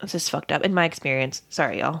 this is fucked up in my experience.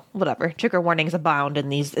 Sorry, y'all. Whatever. Trigger warnings abound in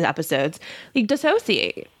these episodes. You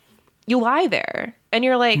dissociate. You lie there. And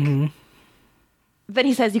you're like, then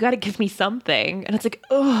he says, you got to give me something. And it's like,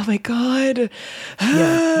 oh my God.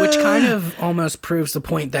 Yeah, which kind of almost proves the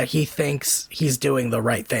point that he thinks he's doing the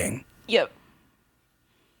right thing. Yep.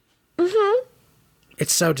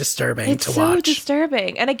 It's so disturbing It's to so watch.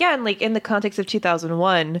 disturbing. And again, like in the context of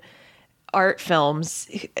 2001 art films,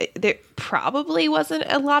 there probably wasn't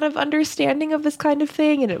a lot of understanding of this kind of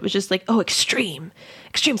thing. And it was just like, oh, extreme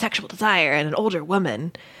sexual desire and an older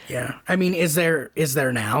woman. Yeah. I mean, is there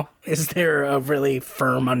now? Is there a really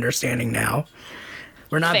firm understanding now?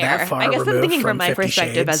 We're not Fair. that far I guess removed I'm thinking from my 50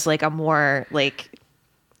 perspective Shades. as like a more like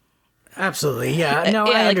Absolutely. Yeah. No,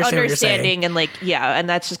 yeah, I like understand what you're saying. understanding and like yeah, and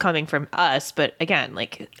that's just coming from us. But again,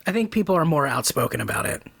 like I think people are more outspoken about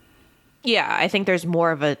it. yeah, I think there's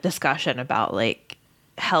more of a discussion about like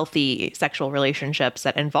healthy sexual relationships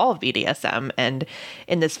that involve BDSM, and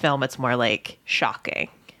in this film, it's more like shocking.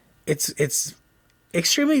 It's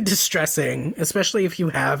extremely distressing, especially if you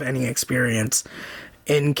have any experience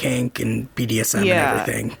in kink and BDSM Yeah. and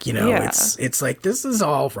everything. Yeah. It's like, this is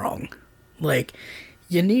all wrong. Like,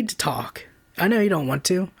 you need to talk. I know you don't want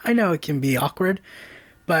to. I know it can be awkward,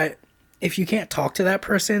 but if you can't talk to that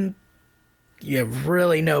person, you have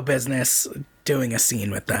really no business doing a scene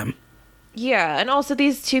with them. Yeah, and also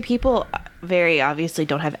these two people very obviously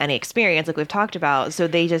don't have any experience, like we've talked about. So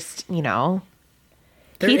they just, They're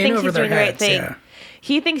he in thinks over he's their doing the right heads, thing. yeah.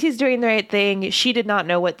 He thinks he's doing the right thing. She did not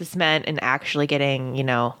know what this meant, and actually getting,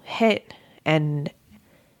 hit and,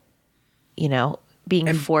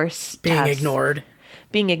 being forced, Being to have- ignored.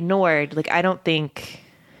 being ignored. Like, I don't think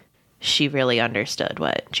she really understood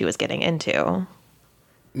what she was getting into.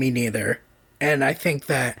 Me neither. And I think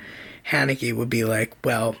that Haneke would be like,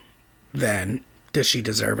 well, then, does she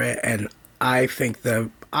deserve it? And I think the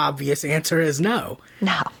obvious answer is no.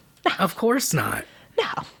 No, Of course not. no.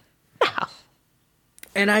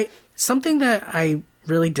 And something that I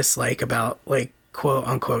really dislike about, like, quote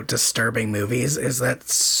unquote disturbing movies is that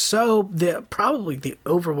probably the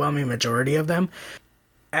overwhelming majority of them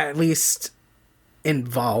at least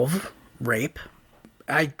involve rape.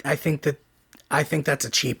 I think that's a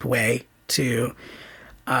cheap way to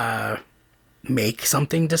make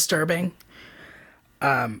something disturbing.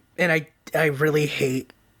 And I really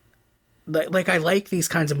hate like I like these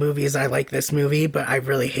kinds of movies. I like this movie, but I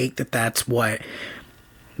really hate that that's what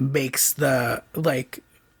makes the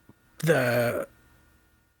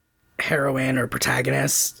heroine or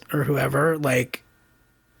protagonist or whoever like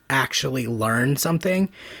actually learn something,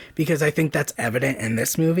 because I think that's evident in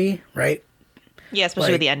this movie, right? Yeah,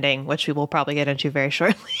 especially with the ending, which we will probably get into very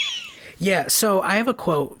shortly. Yeah, so I have a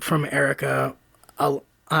quote from Erica,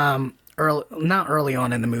 not early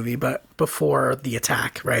on in the movie, but before the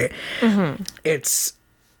attack, right? Mm-hmm. It's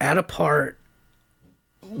at a part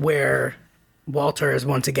where Walter is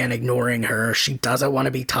once again ignoring her. She doesn't want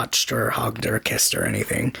to be touched or hugged or kissed or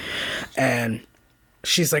anything. And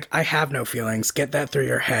she's like, I have no feelings. Get that through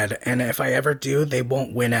your head. And if I ever do, they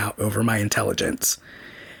won't win out over my intelligence.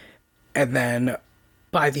 And then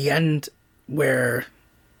by the end where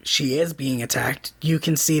she is being attacked, you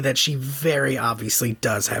can see that she very obviously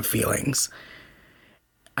does have feelings.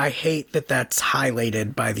 I hate that that's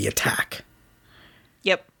highlighted by the attack.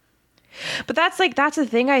 Yep. But that's the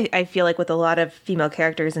thing I feel like with a lot of female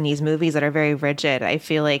characters in these movies that are very rigid. I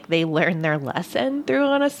feel like they learn their lesson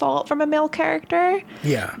through an assault from a male character.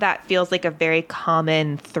 Yeah. That feels like a very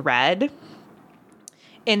common thread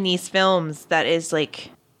in these films that is like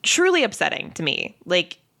truly upsetting to me.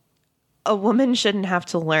 Like, a woman shouldn't have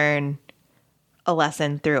to learn a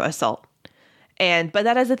lesson through assault. But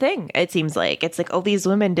that is a thing. It seems like it's like, oh, these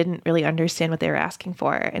women didn't really understand what they were asking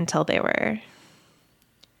for until they were.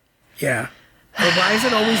 Yeah. But why is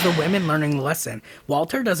it always the women learning the lesson?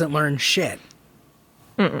 Walter doesn't learn shit.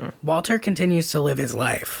 Mm-mm. Walter continues to live his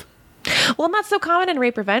life. Well, and that's so common in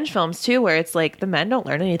rape revenge films too, where it's like the men don't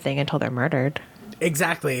learn anything until they're murdered.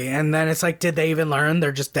 Exactly. And then it's like, did they even learn?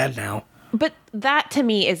 They're just dead now. But that to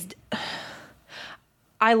me is,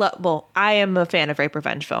 I am a fan of rape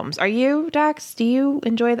revenge films. Are you, Dax? Do you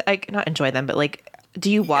enjoy like not enjoy them, but like, do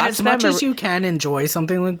you watch them? As much as you can enjoy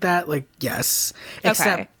something like that, like yes.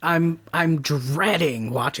 Except I'm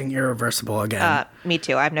dreading watching Irreversible again. Me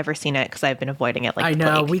too. I've never seen it because I've been avoiding it. Like I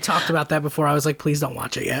know we talked about that before. I was like, please don't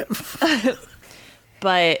watch it yet.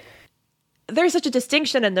 But there's such a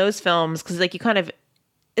distinction in those films because like you kind of.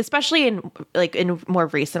 Especially in more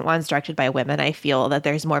recent ones directed by women, I feel that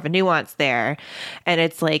there's more of a nuance there. And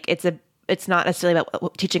it's like, it's not necessarily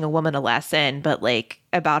about teaching a woman a lesson, but like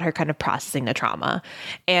about her kind of processing the trauma.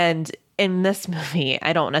 And in this movie,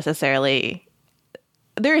 I don't necessarily,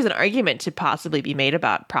 there is an argument to possibly be made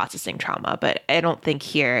about processing trauma, but I don't think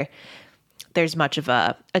here there's much of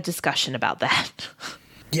a discussion about that.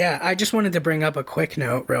 Yeah, I just wanted to bring up a quick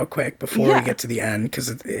note real quick before we get to the end, because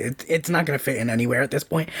it's not going to fit in anywhere at this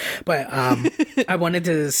point. But I wanted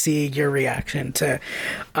to see your reaction to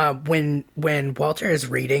when Walter is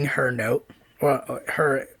reading her note, or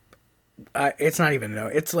her, it's not even a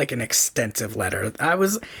note, it's like an extensive letter.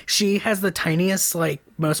 She has the tiniest, like,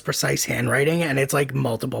 most precise handwriting, and it's like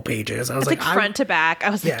multiple pages. I was like front to back. I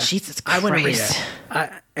was like, Jesus Christ. I wouldn't read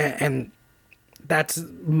it. And that's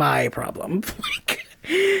my problem.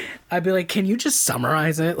 I'd be like, can you just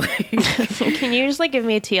summarize it? Can you just like give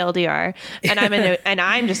me a TLDR? And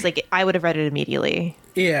I'm just like, I would have read it immediately.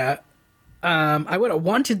 Yeah. I would have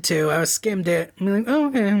wanted to. I skimmed it. I'm like, oh,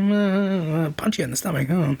 okay, punch you in the stomach.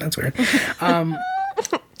 Oh, that's weird.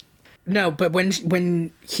 No, but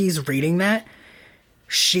when he's reading that,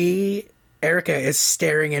 Erica is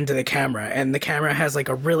staring into the camera, and the camera has like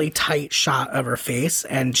a really tight shot of her face,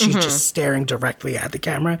 and she's just staring directly at the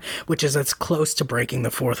camera, which is as close to breaking the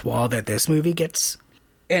fourth wall that this movie gets.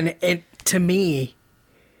 And to me,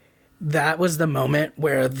 that was the moment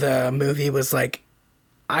where the movie was like,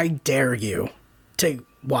 I dare you to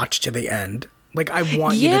watch to the end. Like, I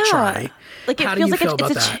want you to try. Like, it How feels do you like feel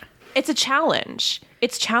about that? It's a challenge.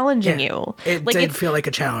 It's challenging you. It like, did feel like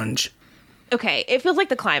a challenge. Okay, it feels like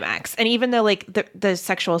the climax. And even though like the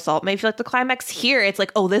sexual assault may feel like the climax, here it's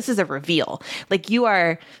like, oh, this is a reveal. Like you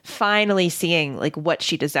are finally seeing like what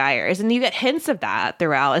she desires. And you get hints of that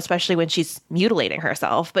throughout, especially when she's mutilating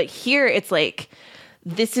herself. But here it's like,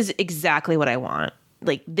 this is exactly what I want.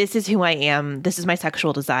 Like, this is who I am. This is my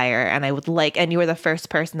sexual desire. And I would like, and you are the first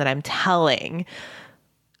person that I'm telling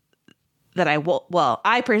that I will, well,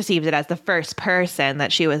 I perceived it as the first person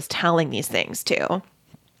that she was telling these things to.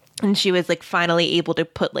 And she was like finally able to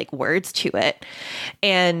put like words to it.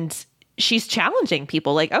 And she's challenging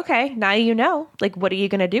people like, okay, now you know, like, what are you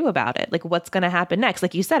going to do about it? Like, what's going to happen next?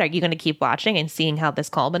 Like you said, are you going to keep watching and seeing how this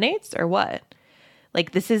culminates or what?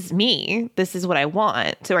 Like, this is me. This is what I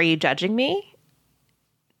want. So are you judging me?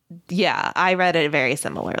 Yeah, I read it very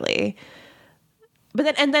similarly.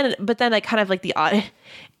 But then like kind of like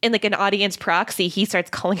in like an audience proxy, he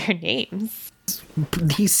starts calling her names.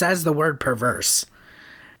 He says the word perverse.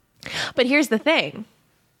 But here's the thing.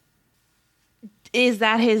 Is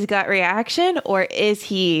that his gut reaction, or is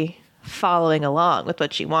he following along with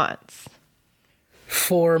what she wants?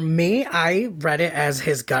 For me, I read it as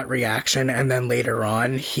his gut reaction, and then later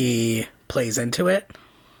on he plays into it.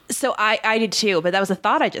 So I did too, but that was a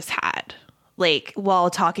thought I just had, like, while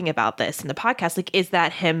talking about this in the podcast. Like, is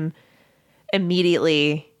that him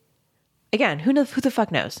immediately? Again, who the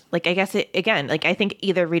fuck knows? Like, I guess I think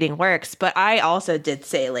either reading works, but I also did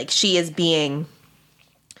say, like, she is being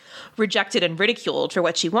rejected and ridiculed for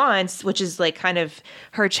what she wants, which is like kind of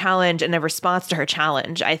her challenge and a response to her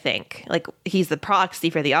challenge. I think like he's the proxy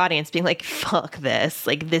for the audience being like, fuck this,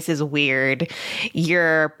 like, this is weird,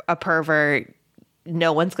 you're a pervert,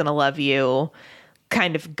 no one's gonna love you,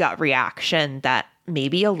 kind of gut reaction that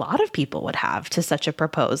maybe a lot of people would have to such a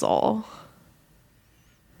proposal.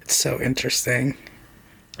 It's so interesting.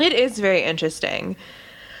 It is very interesting,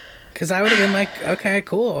 because I would have been like, okay,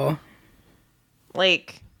 cool,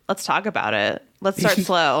 like, let's talk about it. Let's start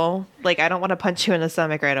slow. Like, I don't want to punch you in the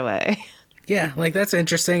stomach right away. Yeah, like, that's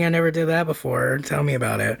interesting. I never did that before. Tell me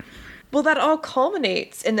about it. Well, that all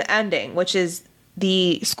culminates in the ending, which is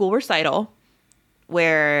the school recital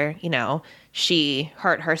where, you know, she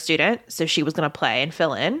hurt her student, so she was going to play and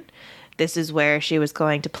fill in. This is where she was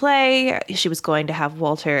going to play. She was going to have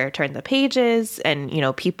Walter turn the pages, and, you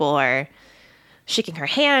know, people are shaking her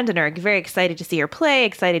hand and are very excited to see her play,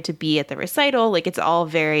 excited to be at the recital. Like, it's all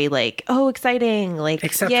very like, oh, exciting. Like,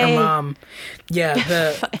 except yay. her mom. Yeah,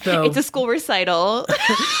 it's a school recital.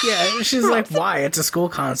 Yeah, she's like, why? It's a school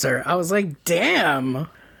concert. I was like, damn.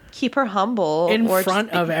 Keep her humble. In front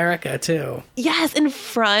of Erica, too. Yes, in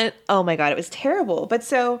front. Oh my God, it was terrible. But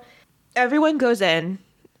so everyone goes in.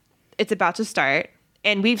 It's about to start.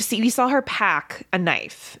 And we saw her pack a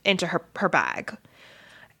knife into her bag.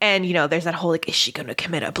 And, you know, there's that whole, like, is she going to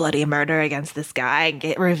commit a bloody murder against this guy and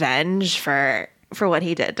get revenge for what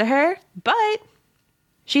he did to her? But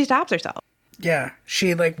she stabs herself. Yeah.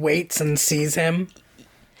 She, like, waits and sees him.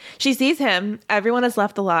 She sees him. Everyone has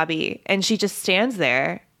left the lobby. And she just stands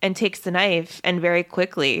there and takes the knife and very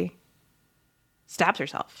quickly stabs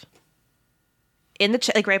herself. In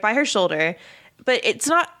the like, right by her shoulder. But it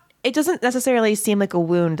doesn't necessarily seem like a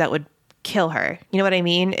wound that would kill her. You know what I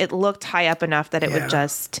mean? It looked high up enough that it would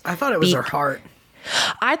just... I thought it was her heart.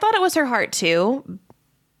 I thought it was her heart too,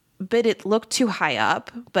 but it looked too high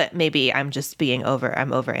up. But maybe I'm just I'm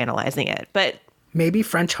overanalyzing it. But maybe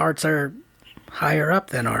French hearts are higher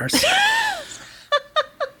up than ours.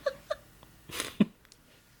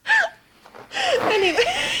 Anyway.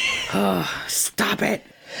 Oh, stop it.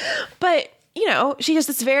 But, you know, she does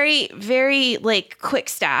this very, very, like, quick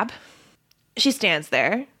stab. She stands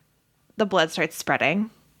there. The blood starts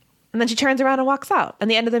spreading. And then she turns around and walks out.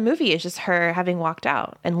 And the end of the movie is just her having walked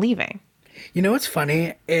out and leaving. You know what's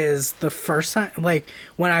funny is the first time, like,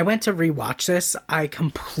 when I went to rewatch this, I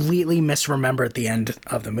completely misremembered the end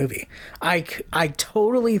of the movie. I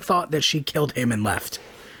totally thought that she killed him and left.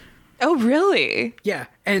 Oh, really? Yeah.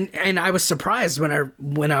 And I was surprised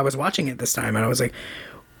when I was watching it this time. And I was like,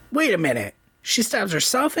 wait a minute. She stabs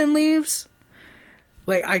herself and leaves?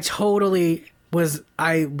 Like, I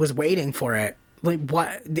was waiting for it. Like,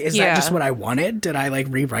 what is that just what I wanted? Did I like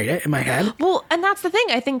rewrite it in my head? Well, and that's the thing.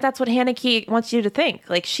 I think that's what Haneke wants you to think.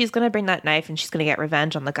 Like, she's going to bring that knife and she's going to get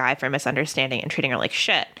revenge on the guy for misunderstanding and treating her like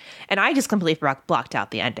shit. And I just completely blocked out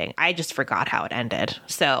the ending. I just forgot how it ended.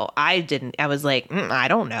 So I was like, I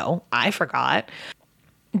don't know. I forgot.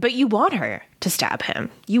 But you want her to stab him.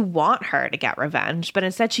 You want her to get revenge. But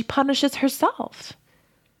instead she punishes herself.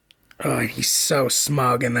 Oh, he's so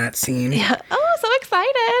smug in that scene. Yeah. Oh, so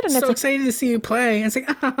excited. And so it's excited to see you play. It's like,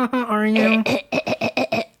 are you?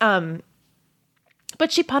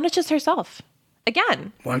 But she punishes herself.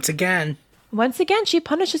 Again. Once again, she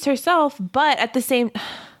punishes herself, but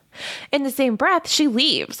in the same breath, she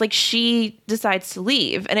leaves. Like, she decides to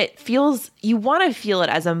leave. And you want to feel it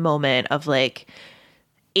as a moment of, like,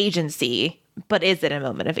 agency, but is it a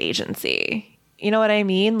moment of agency? You know what I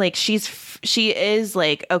mean? Like, she is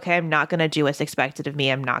like, okay, I'm not going to do what's expected of me.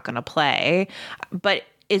 I'm not going to play. But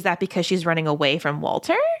is that because she's running away from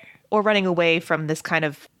Walter or running away from this kind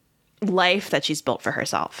of life that she's built for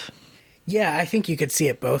herself? Yeah, I think you could see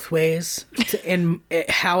it both ways. In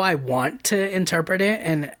how I want to interpret it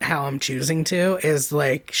and how I'm choosing to is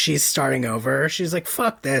like she's starting over. She's like,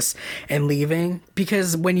 fuck this, and leaving.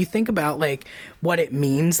 Because when you think about like what it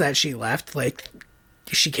means that she left, like,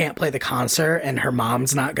 she can't play the concert and her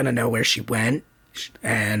mom's not going to know where she went.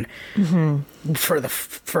 And for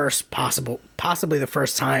the possibly the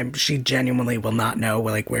first time, she genuinely will not know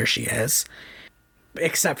like where she is.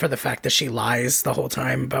 except for the fact that she lies the whole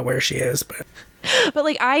time about where she is. But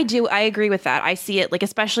like, I agree with that. I see it, like,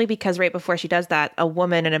 especially because right before she does that, a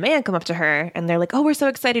woman and a man come up to her and they're like, oh, we're so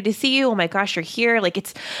excited to see you. Oh my gosh, you're here. Like,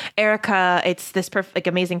 it's Erica. It's this like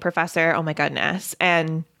amazing professor. Oh my goodness.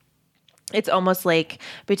 And it's almost like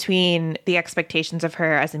between the expectations of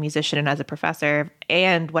her as a musician and as a professor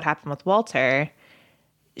and what happened with Walter,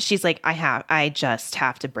 she's like, I just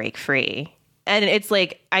have to break free. And it's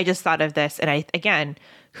like, I just thought of this, and again,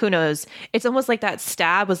 who knows? It's almost like that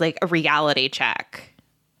stab was like a reality check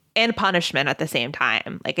and punishment at the same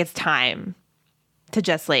time. Like, it's time to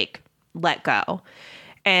just like let go.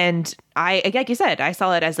 And like you said, I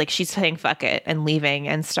saw it as like she's saying fuck it and leaving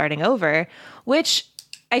and starting over, which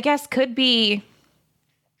I guess could be,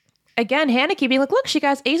 again, Haneke being like, look, she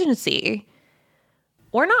got agency,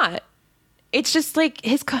 or not. It's just like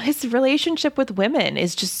his relationship with women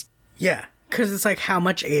is just... Yeah, because it's like, how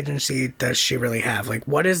much agency does she really have? Like,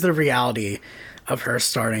 what is the reality of her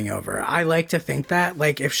starting over? I like to think that,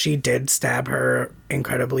 like, if she did stab her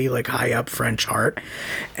incredibly, like, high up French heart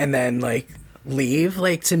and then, like, leave,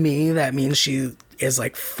 like, to me, that means she is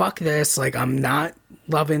like, fuck this, like, I'm not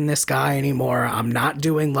loving this guy anymore. I'm not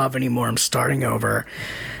doing love anymore. I'm starting over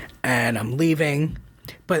and I'm leaving.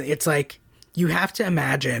 But it's like, you have to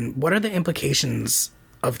imagine, what are the implications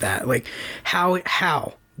of that? Like,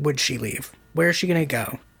 how would she leave? Where is she going to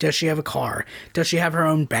go? Does she have a car? Does she have her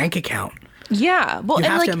own bank account? Yeah. Well, you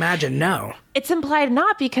have like, to imagine, no. It's implied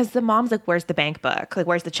not, because the mom's like, where's the bank book? Like,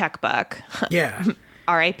 where's the checkbook? Yeah.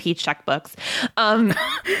 R.I.P. checkbooks.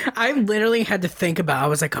 I literally had to think about, I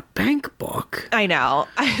was like, a bank book? I know.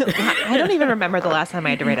 I don't even remember the last time I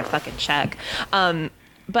had to write a fucking check.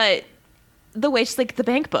 But the way she's like, the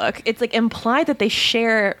bank book, it's like implied that they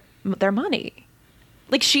share their money.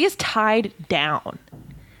 Like, she is tied down.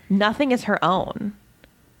 Nothing is her own.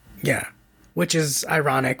 Yeah. Which is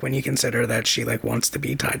ironic when you consider that she, like, wants to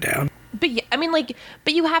be tied down. But I mean, like,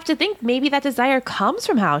 but you have to think maybe that desire comes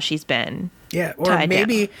from how she's been. Yeah, or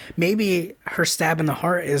maybe her stab in the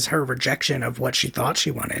heart is her rejection of what she thought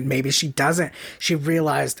she wanted. Maybe she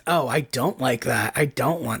realized, oh, I don't like that. I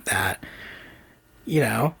don't want that. You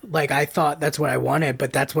know, like, I thought that's what I wanted,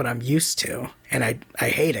 but that's what I'm used to. And I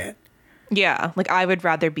hate it. Yeah, like, I would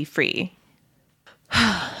rather be free.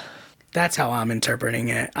 That's how I'm interpreting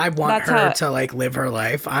it. I want her to, like, live her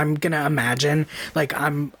life. I'm gonna imagine, like,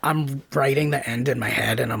 I'm writing the end in my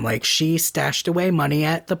head, and I'm like, she stashed away money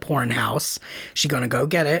at the porn house. She's gonna go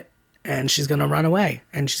get it, and she's gonna run away,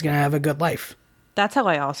 and she's gonna have a good life. That's how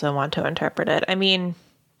I also want to interpret it. I mean,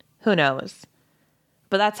 who knows?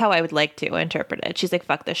 But that's how I would like to interpret it. She's like,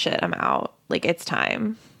 fuck this shit, I'm out. Like, it's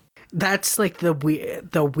time. That's like the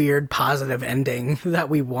weird positive ending that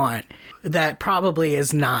we want. That probably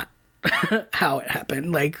is not how it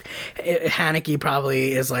happened. Like, Haneke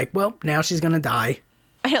probably is like, well, now she's gonna die.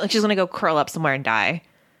 I know, like, she's gonna go curl up somewhere and die.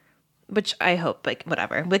 Which I hope, like,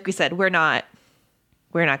 whatever. Like we said, we're not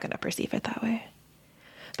gonna perceive it that way.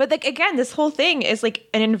 But, like, again, this whole thing is like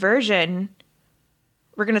an inversion.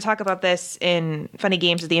 We're gonna talk about this in Funny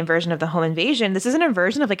Games, the inversion of the home invasion. This is an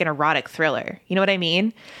inversion of, like, an erotic thriller. You know what I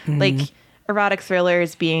mean? Mm-hmm. Like, erotic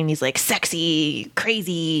thrillers being these, like, sexy,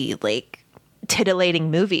 crazy, like,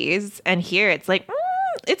 titillating movies, and here it's like,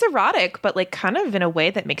 it's erotic, but, like, kind of in a way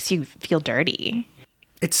that makes you feel dirty.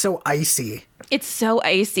 It's so icy.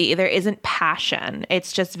 There isn't passion.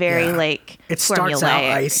 It's just very like, it starts out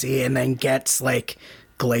icy and then gets, like,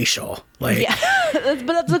 glacial. Like, yeah. But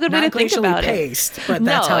that's a good way to think about paced, it. But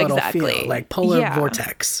that's how it'll feel, like polar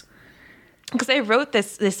vortex. Because I wrote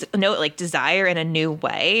this note, like, desire in a new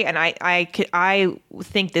way, and I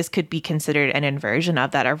think this could be considered an inversion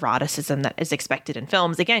of that eroticism that is expected in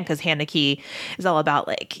films. Again, because Haneke is all about,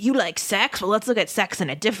 like, you like sex? Well, let's look at sex in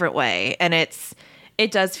a different way. And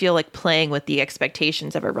it does feel like playing with the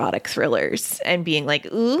expectations of erotic thrillers and being like,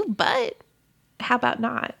 ooh, but how about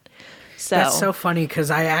not? So that's so funny,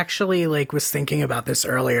 because I actually, like, was thinking about this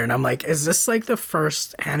earlier, and I'm like, is this, like, the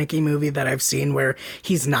first Haneke movie that I've seen where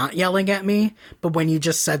he's not yelling at me? But when you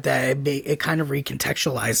just said that, it kind of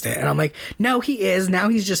recontextualized it, and I'm like, no, he is. Now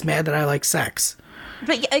he's just mad that I like sex.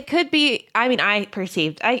 But it could be, I mean, I'm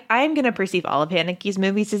going to perceive all of Haneke's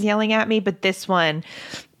movies as yelling at me, but this one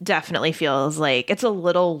definitely feels like it's a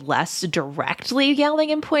little less directly yelling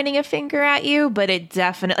and pointing a finger at you, but it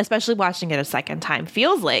definitely, especially watching it a second time,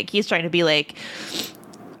 feels like he's trying to be like,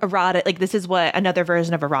 erotic, like, this is what another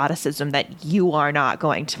version of eroticism that you are not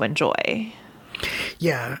going to enjoy.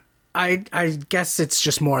 Yeah, I guess it's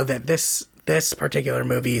just more that this particular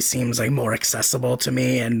movie seems like more accessible to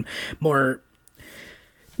me and more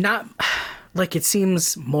not like it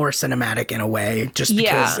seems more cinematic in a way, just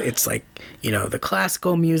because it's like, you know, the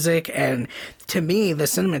classical music, and to me the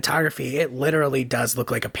cinematography, it literally does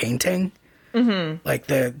look like a painting. Like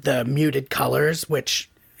the muted colors, which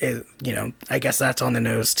is, you know, I guess that's on the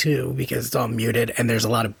nose too, because it's all muted and there's a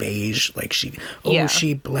lot of beige. Like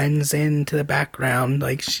she blends into the background,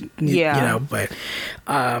 like you know. But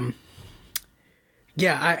I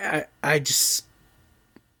just,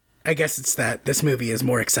 I guess it's that this movie is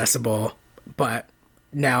more accessible, but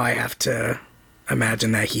now I have to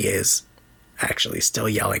imagine that he is actually still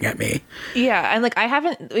yelling at me. Yeah, and like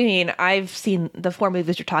I've seen the 4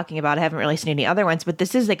 movies you're talking about. I haven't really seen any other ones, but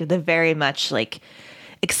this is like the very much like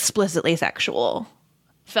explicitly sexual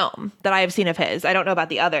film that I have seen of his. I don't know about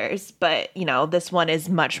the others, but you know, this one is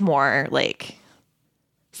much more like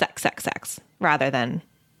sex rather than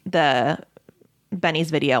the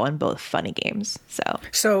Benny's Video and both Funny Games.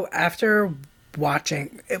 So after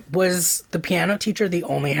watching, was The Piano Teacher the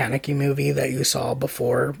only Haneke movie that you saw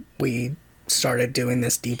before we started doing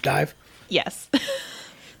this deep dive? Yes.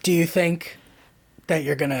 Do you think that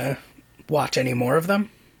you're gonna watch any more of them?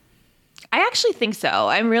 I actually think so.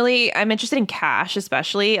 I'm interested in Cash,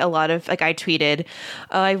 especially. A lot of, like, I tweeted,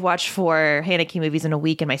 I've watched 4 Haneke movies in a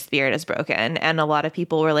week and my spirit is broken. And a lot of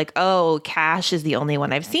people were like, oh, Cash is the only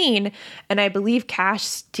one I've seen. And I believe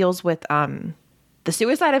Cash deals with the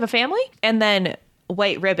suicide of a family. And then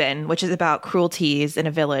White Ribbon, which is about cruelties in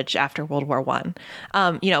a village after World War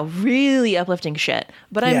I. You know, really uplifting shit.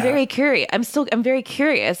 But I'm very curious. I'm very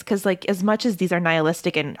curious because, like, as much as these are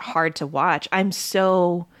nihilistic and hard to watch, I'm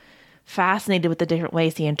so fascinated with the different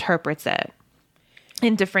ways he interprets it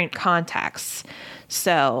in different contexts.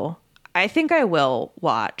 So I think I will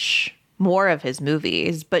watch more of his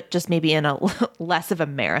movies, but just maybe in a less of a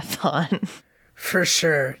marathon. For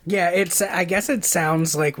sure. Yeah, I guess it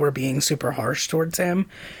sounds like we're being super harsh towards him,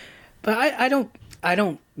 but I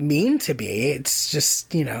don't mean to be. It's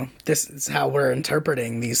just, you know, this is how we're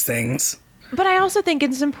interpreting these things. But I also think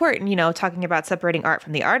it's important, you know, talking about separating art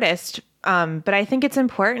from the artist. But I think it's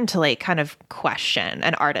important to like kind of question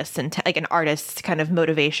an artist and like an artist's kind of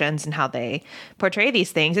motivations and how they portray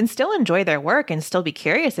these things and still enjoy their work and still be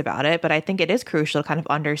curious about it. But I think it is crucial to kind of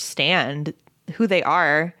understand who they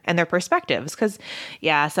are and their perspectives, because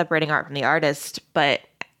separating art from the artist, but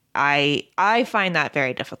I find that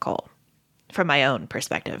very difficult from my own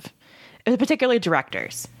perspective, particularly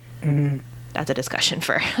directors. That's a discussion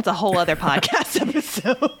that's a whole other podcast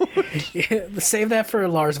episode. Yeah, save that for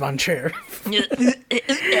Lars von Trier.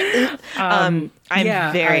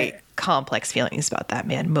 Very complex feelings about that,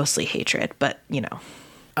 man. Mostly hatred, but you know.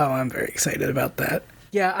 Oh, I'm very excited about that.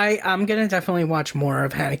 Yeah, I'm going to definitely watch more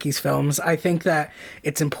of Haneke's films. I think that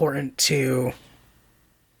it's important to...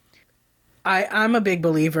 I'm a big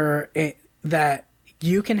believer that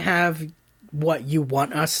you can have what you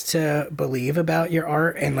want us to believe about your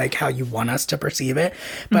art and like how you want us to perceive it,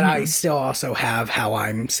 but I still also have how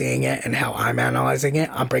I'm seeing it and how I'm analyzing it.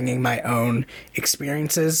 I'm bringing my own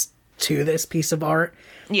experiences to this piece of art.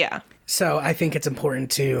 Yeah. So I think it's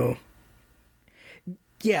important to...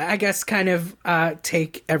 I guess kind of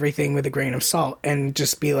take everything with a grain of salt and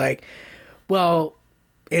just be like, well,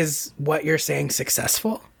 is what you're saying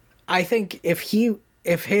successful? I think if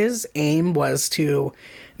his aim was to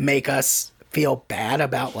make us feel bad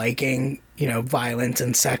about liking, you know, violence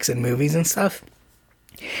and sex in movies and stuff,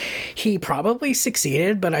 he probably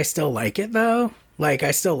succeeded, but I still like it though. Like,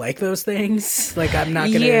 I still like those things. Like, I'm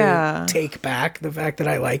not going to take back the fact that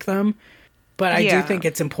I like them. But I do think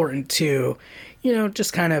it's important to, you know,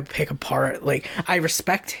 just kind of pick apart. Like, I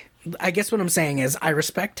guess what I'm saying is I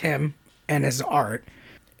respect him and his art,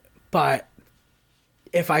 but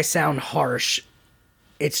if I sound harsh,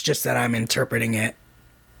 it's just that I'm interpreting it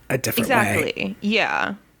a different way. Exactly.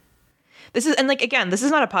 Yeah. This is, and like, again, this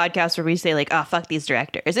is not a podcast where we say like, oh, fuck these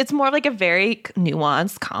directors. It's more like a very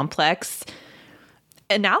nuanced, complex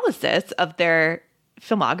analysis of their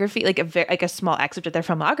filmography, like a small excerpt of their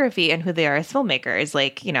filmography and who they are as filmmakers.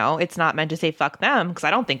 Like, you know, it's not meant to say fuck them, because I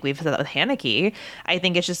don't think we've said that with Haneke. I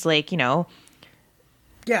think it's just like, you know,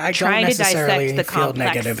 I trying don't to dissect the feel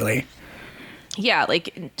complex negatively. Yeah,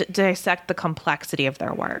 like dissect the complexity of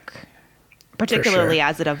their work, particularly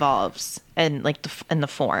as it evolves and like in the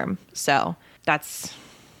form. So that's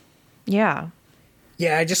Yeah,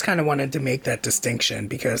 I just kind of wanted to make that distinction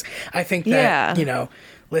because I think that, you know,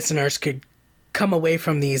 listeners could come away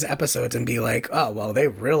from these episodes and be like, oh, well, they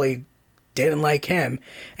really didn't like him.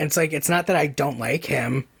 And it's like, it's not that I don't like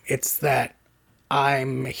him. It's that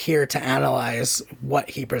I'm here to analyze what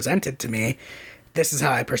he presented to me. This is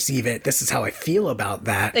how I perceive it. This is how I feel about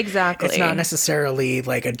that. Exactly. It's not necessarily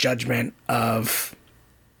like a judgment of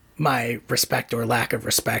my respect or lack of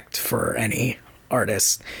respect for any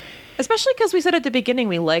artist. Especially because we said at the beginning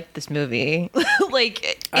we liked this movie.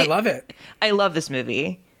 I love it. I love this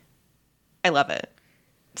movie. I love it.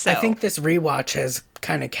 So I think this rewatch has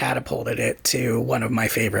kind of catapulted it to one of my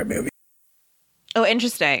favorite movies. Oh,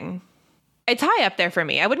 interesting. It's high up there for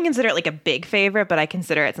me. I wouldn't consider it like a big favorite, but I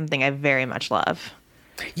consider it something I very much love.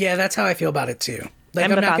 Yeah, that's how I feel about it too. Like,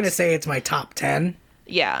 I'm not going to say it's my top 10.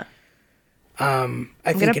 Yeah. I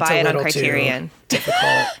think gonna it's buy a it on little Criterion. too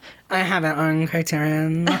difficult. I have it on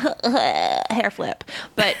Criterion. Hair flip.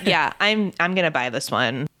 But yeah, I'm gonna buy this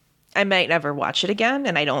one. I might never watch it again,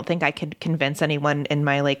 and I don't think I could convince anyone in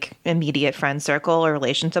my like immediate friend circle or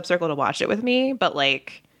relationship circle to watch it with me, but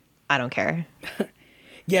like I don't care.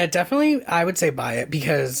 Yeah, definitely I would say buy it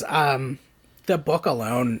because the book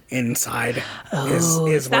alone inside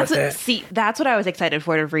is worth it. See, that's what I was excited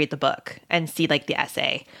for, to read the book and see like the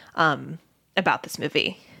essay about this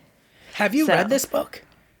movie. Have you read this book?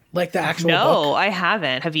 Like the actual book? No, I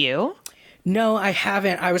haven't. Have you? No, I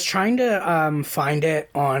haven't. I was trying to find it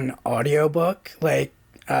on audiobook, like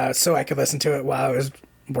so I could listen to it while I was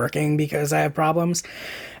working because I have problems.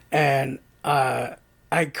 And I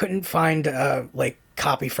couldn't find a like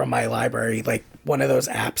copy from my library, like one of those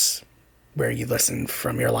apps where you listen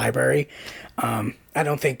from your library. I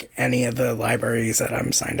don't think any of the libraries that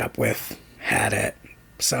I'm signed up with had it.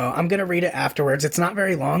 So I'm going to read it afterwards. It's not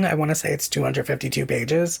very long. I want to say it's 252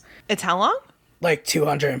 pages. It's how long? Like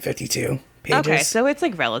 252 pages. Okay, so it's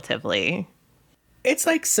like relatively... It's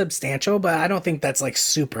like substantial, but I don't think that's like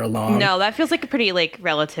super long. No, that feels like a pretty like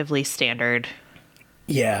relatively standard.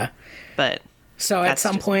 Yeah. But... So at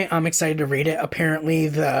some point, I'm excited to read it. Apparently,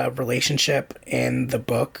 the relationship in the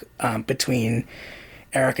book between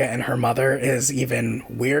Erica and her mother is even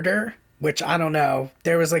weirder, which I don't know.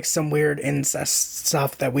 There was like some weird incest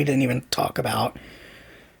stuff that we didn't even talk about.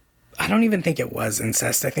 I don't even think it was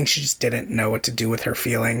incest. I think she just didn't know what to do with her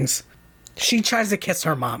feelings. She tries to kiss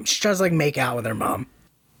her mom. She tries to like make out with her mom.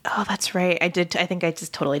 Oh, that's right. I think I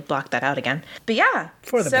just totally blocked that out again. But yeah.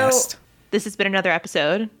 For the best. This has been another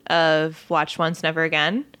episode of Watch Once, Never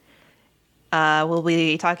Again. We'll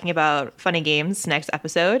be talking about funny games next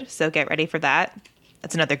episode, so get ready for that.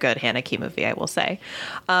 That's another good Haneke movie, I will say.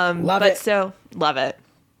 Love it. So, love it.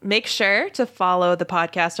 Make sure to follow the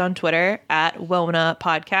podcast on Twitter at Wona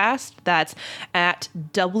Podcast. That's at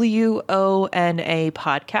WONA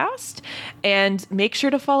Podcast. And make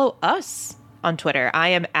sure to follow us on Twitter. I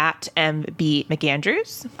am at MB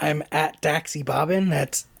McAndrews. I'm at Daxy Bobbin.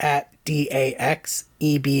 That's at DAXEBABEN.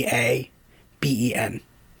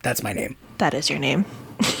 That's my name. That is your name.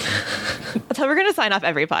 That's how we're going to sign off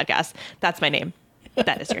every podcast. That's my name.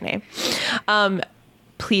 That is your name.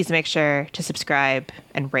 Please make sure to subscribe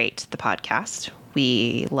and rate the podcast.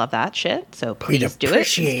 We love that shit, so please do it. We'd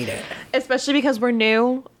appreciate it. Especially because we're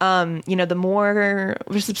new. The more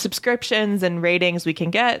subscriptions and ratings we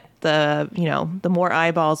can get, the more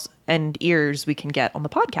eyeballs and ears we can get on the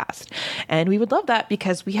podcast. And we would love that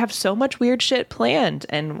because we have so much weird shit planned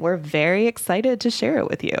and we're very excited to share it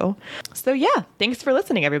with you. So yeah, thanks for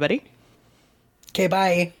listening, everybody. Okay,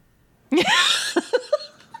 bye.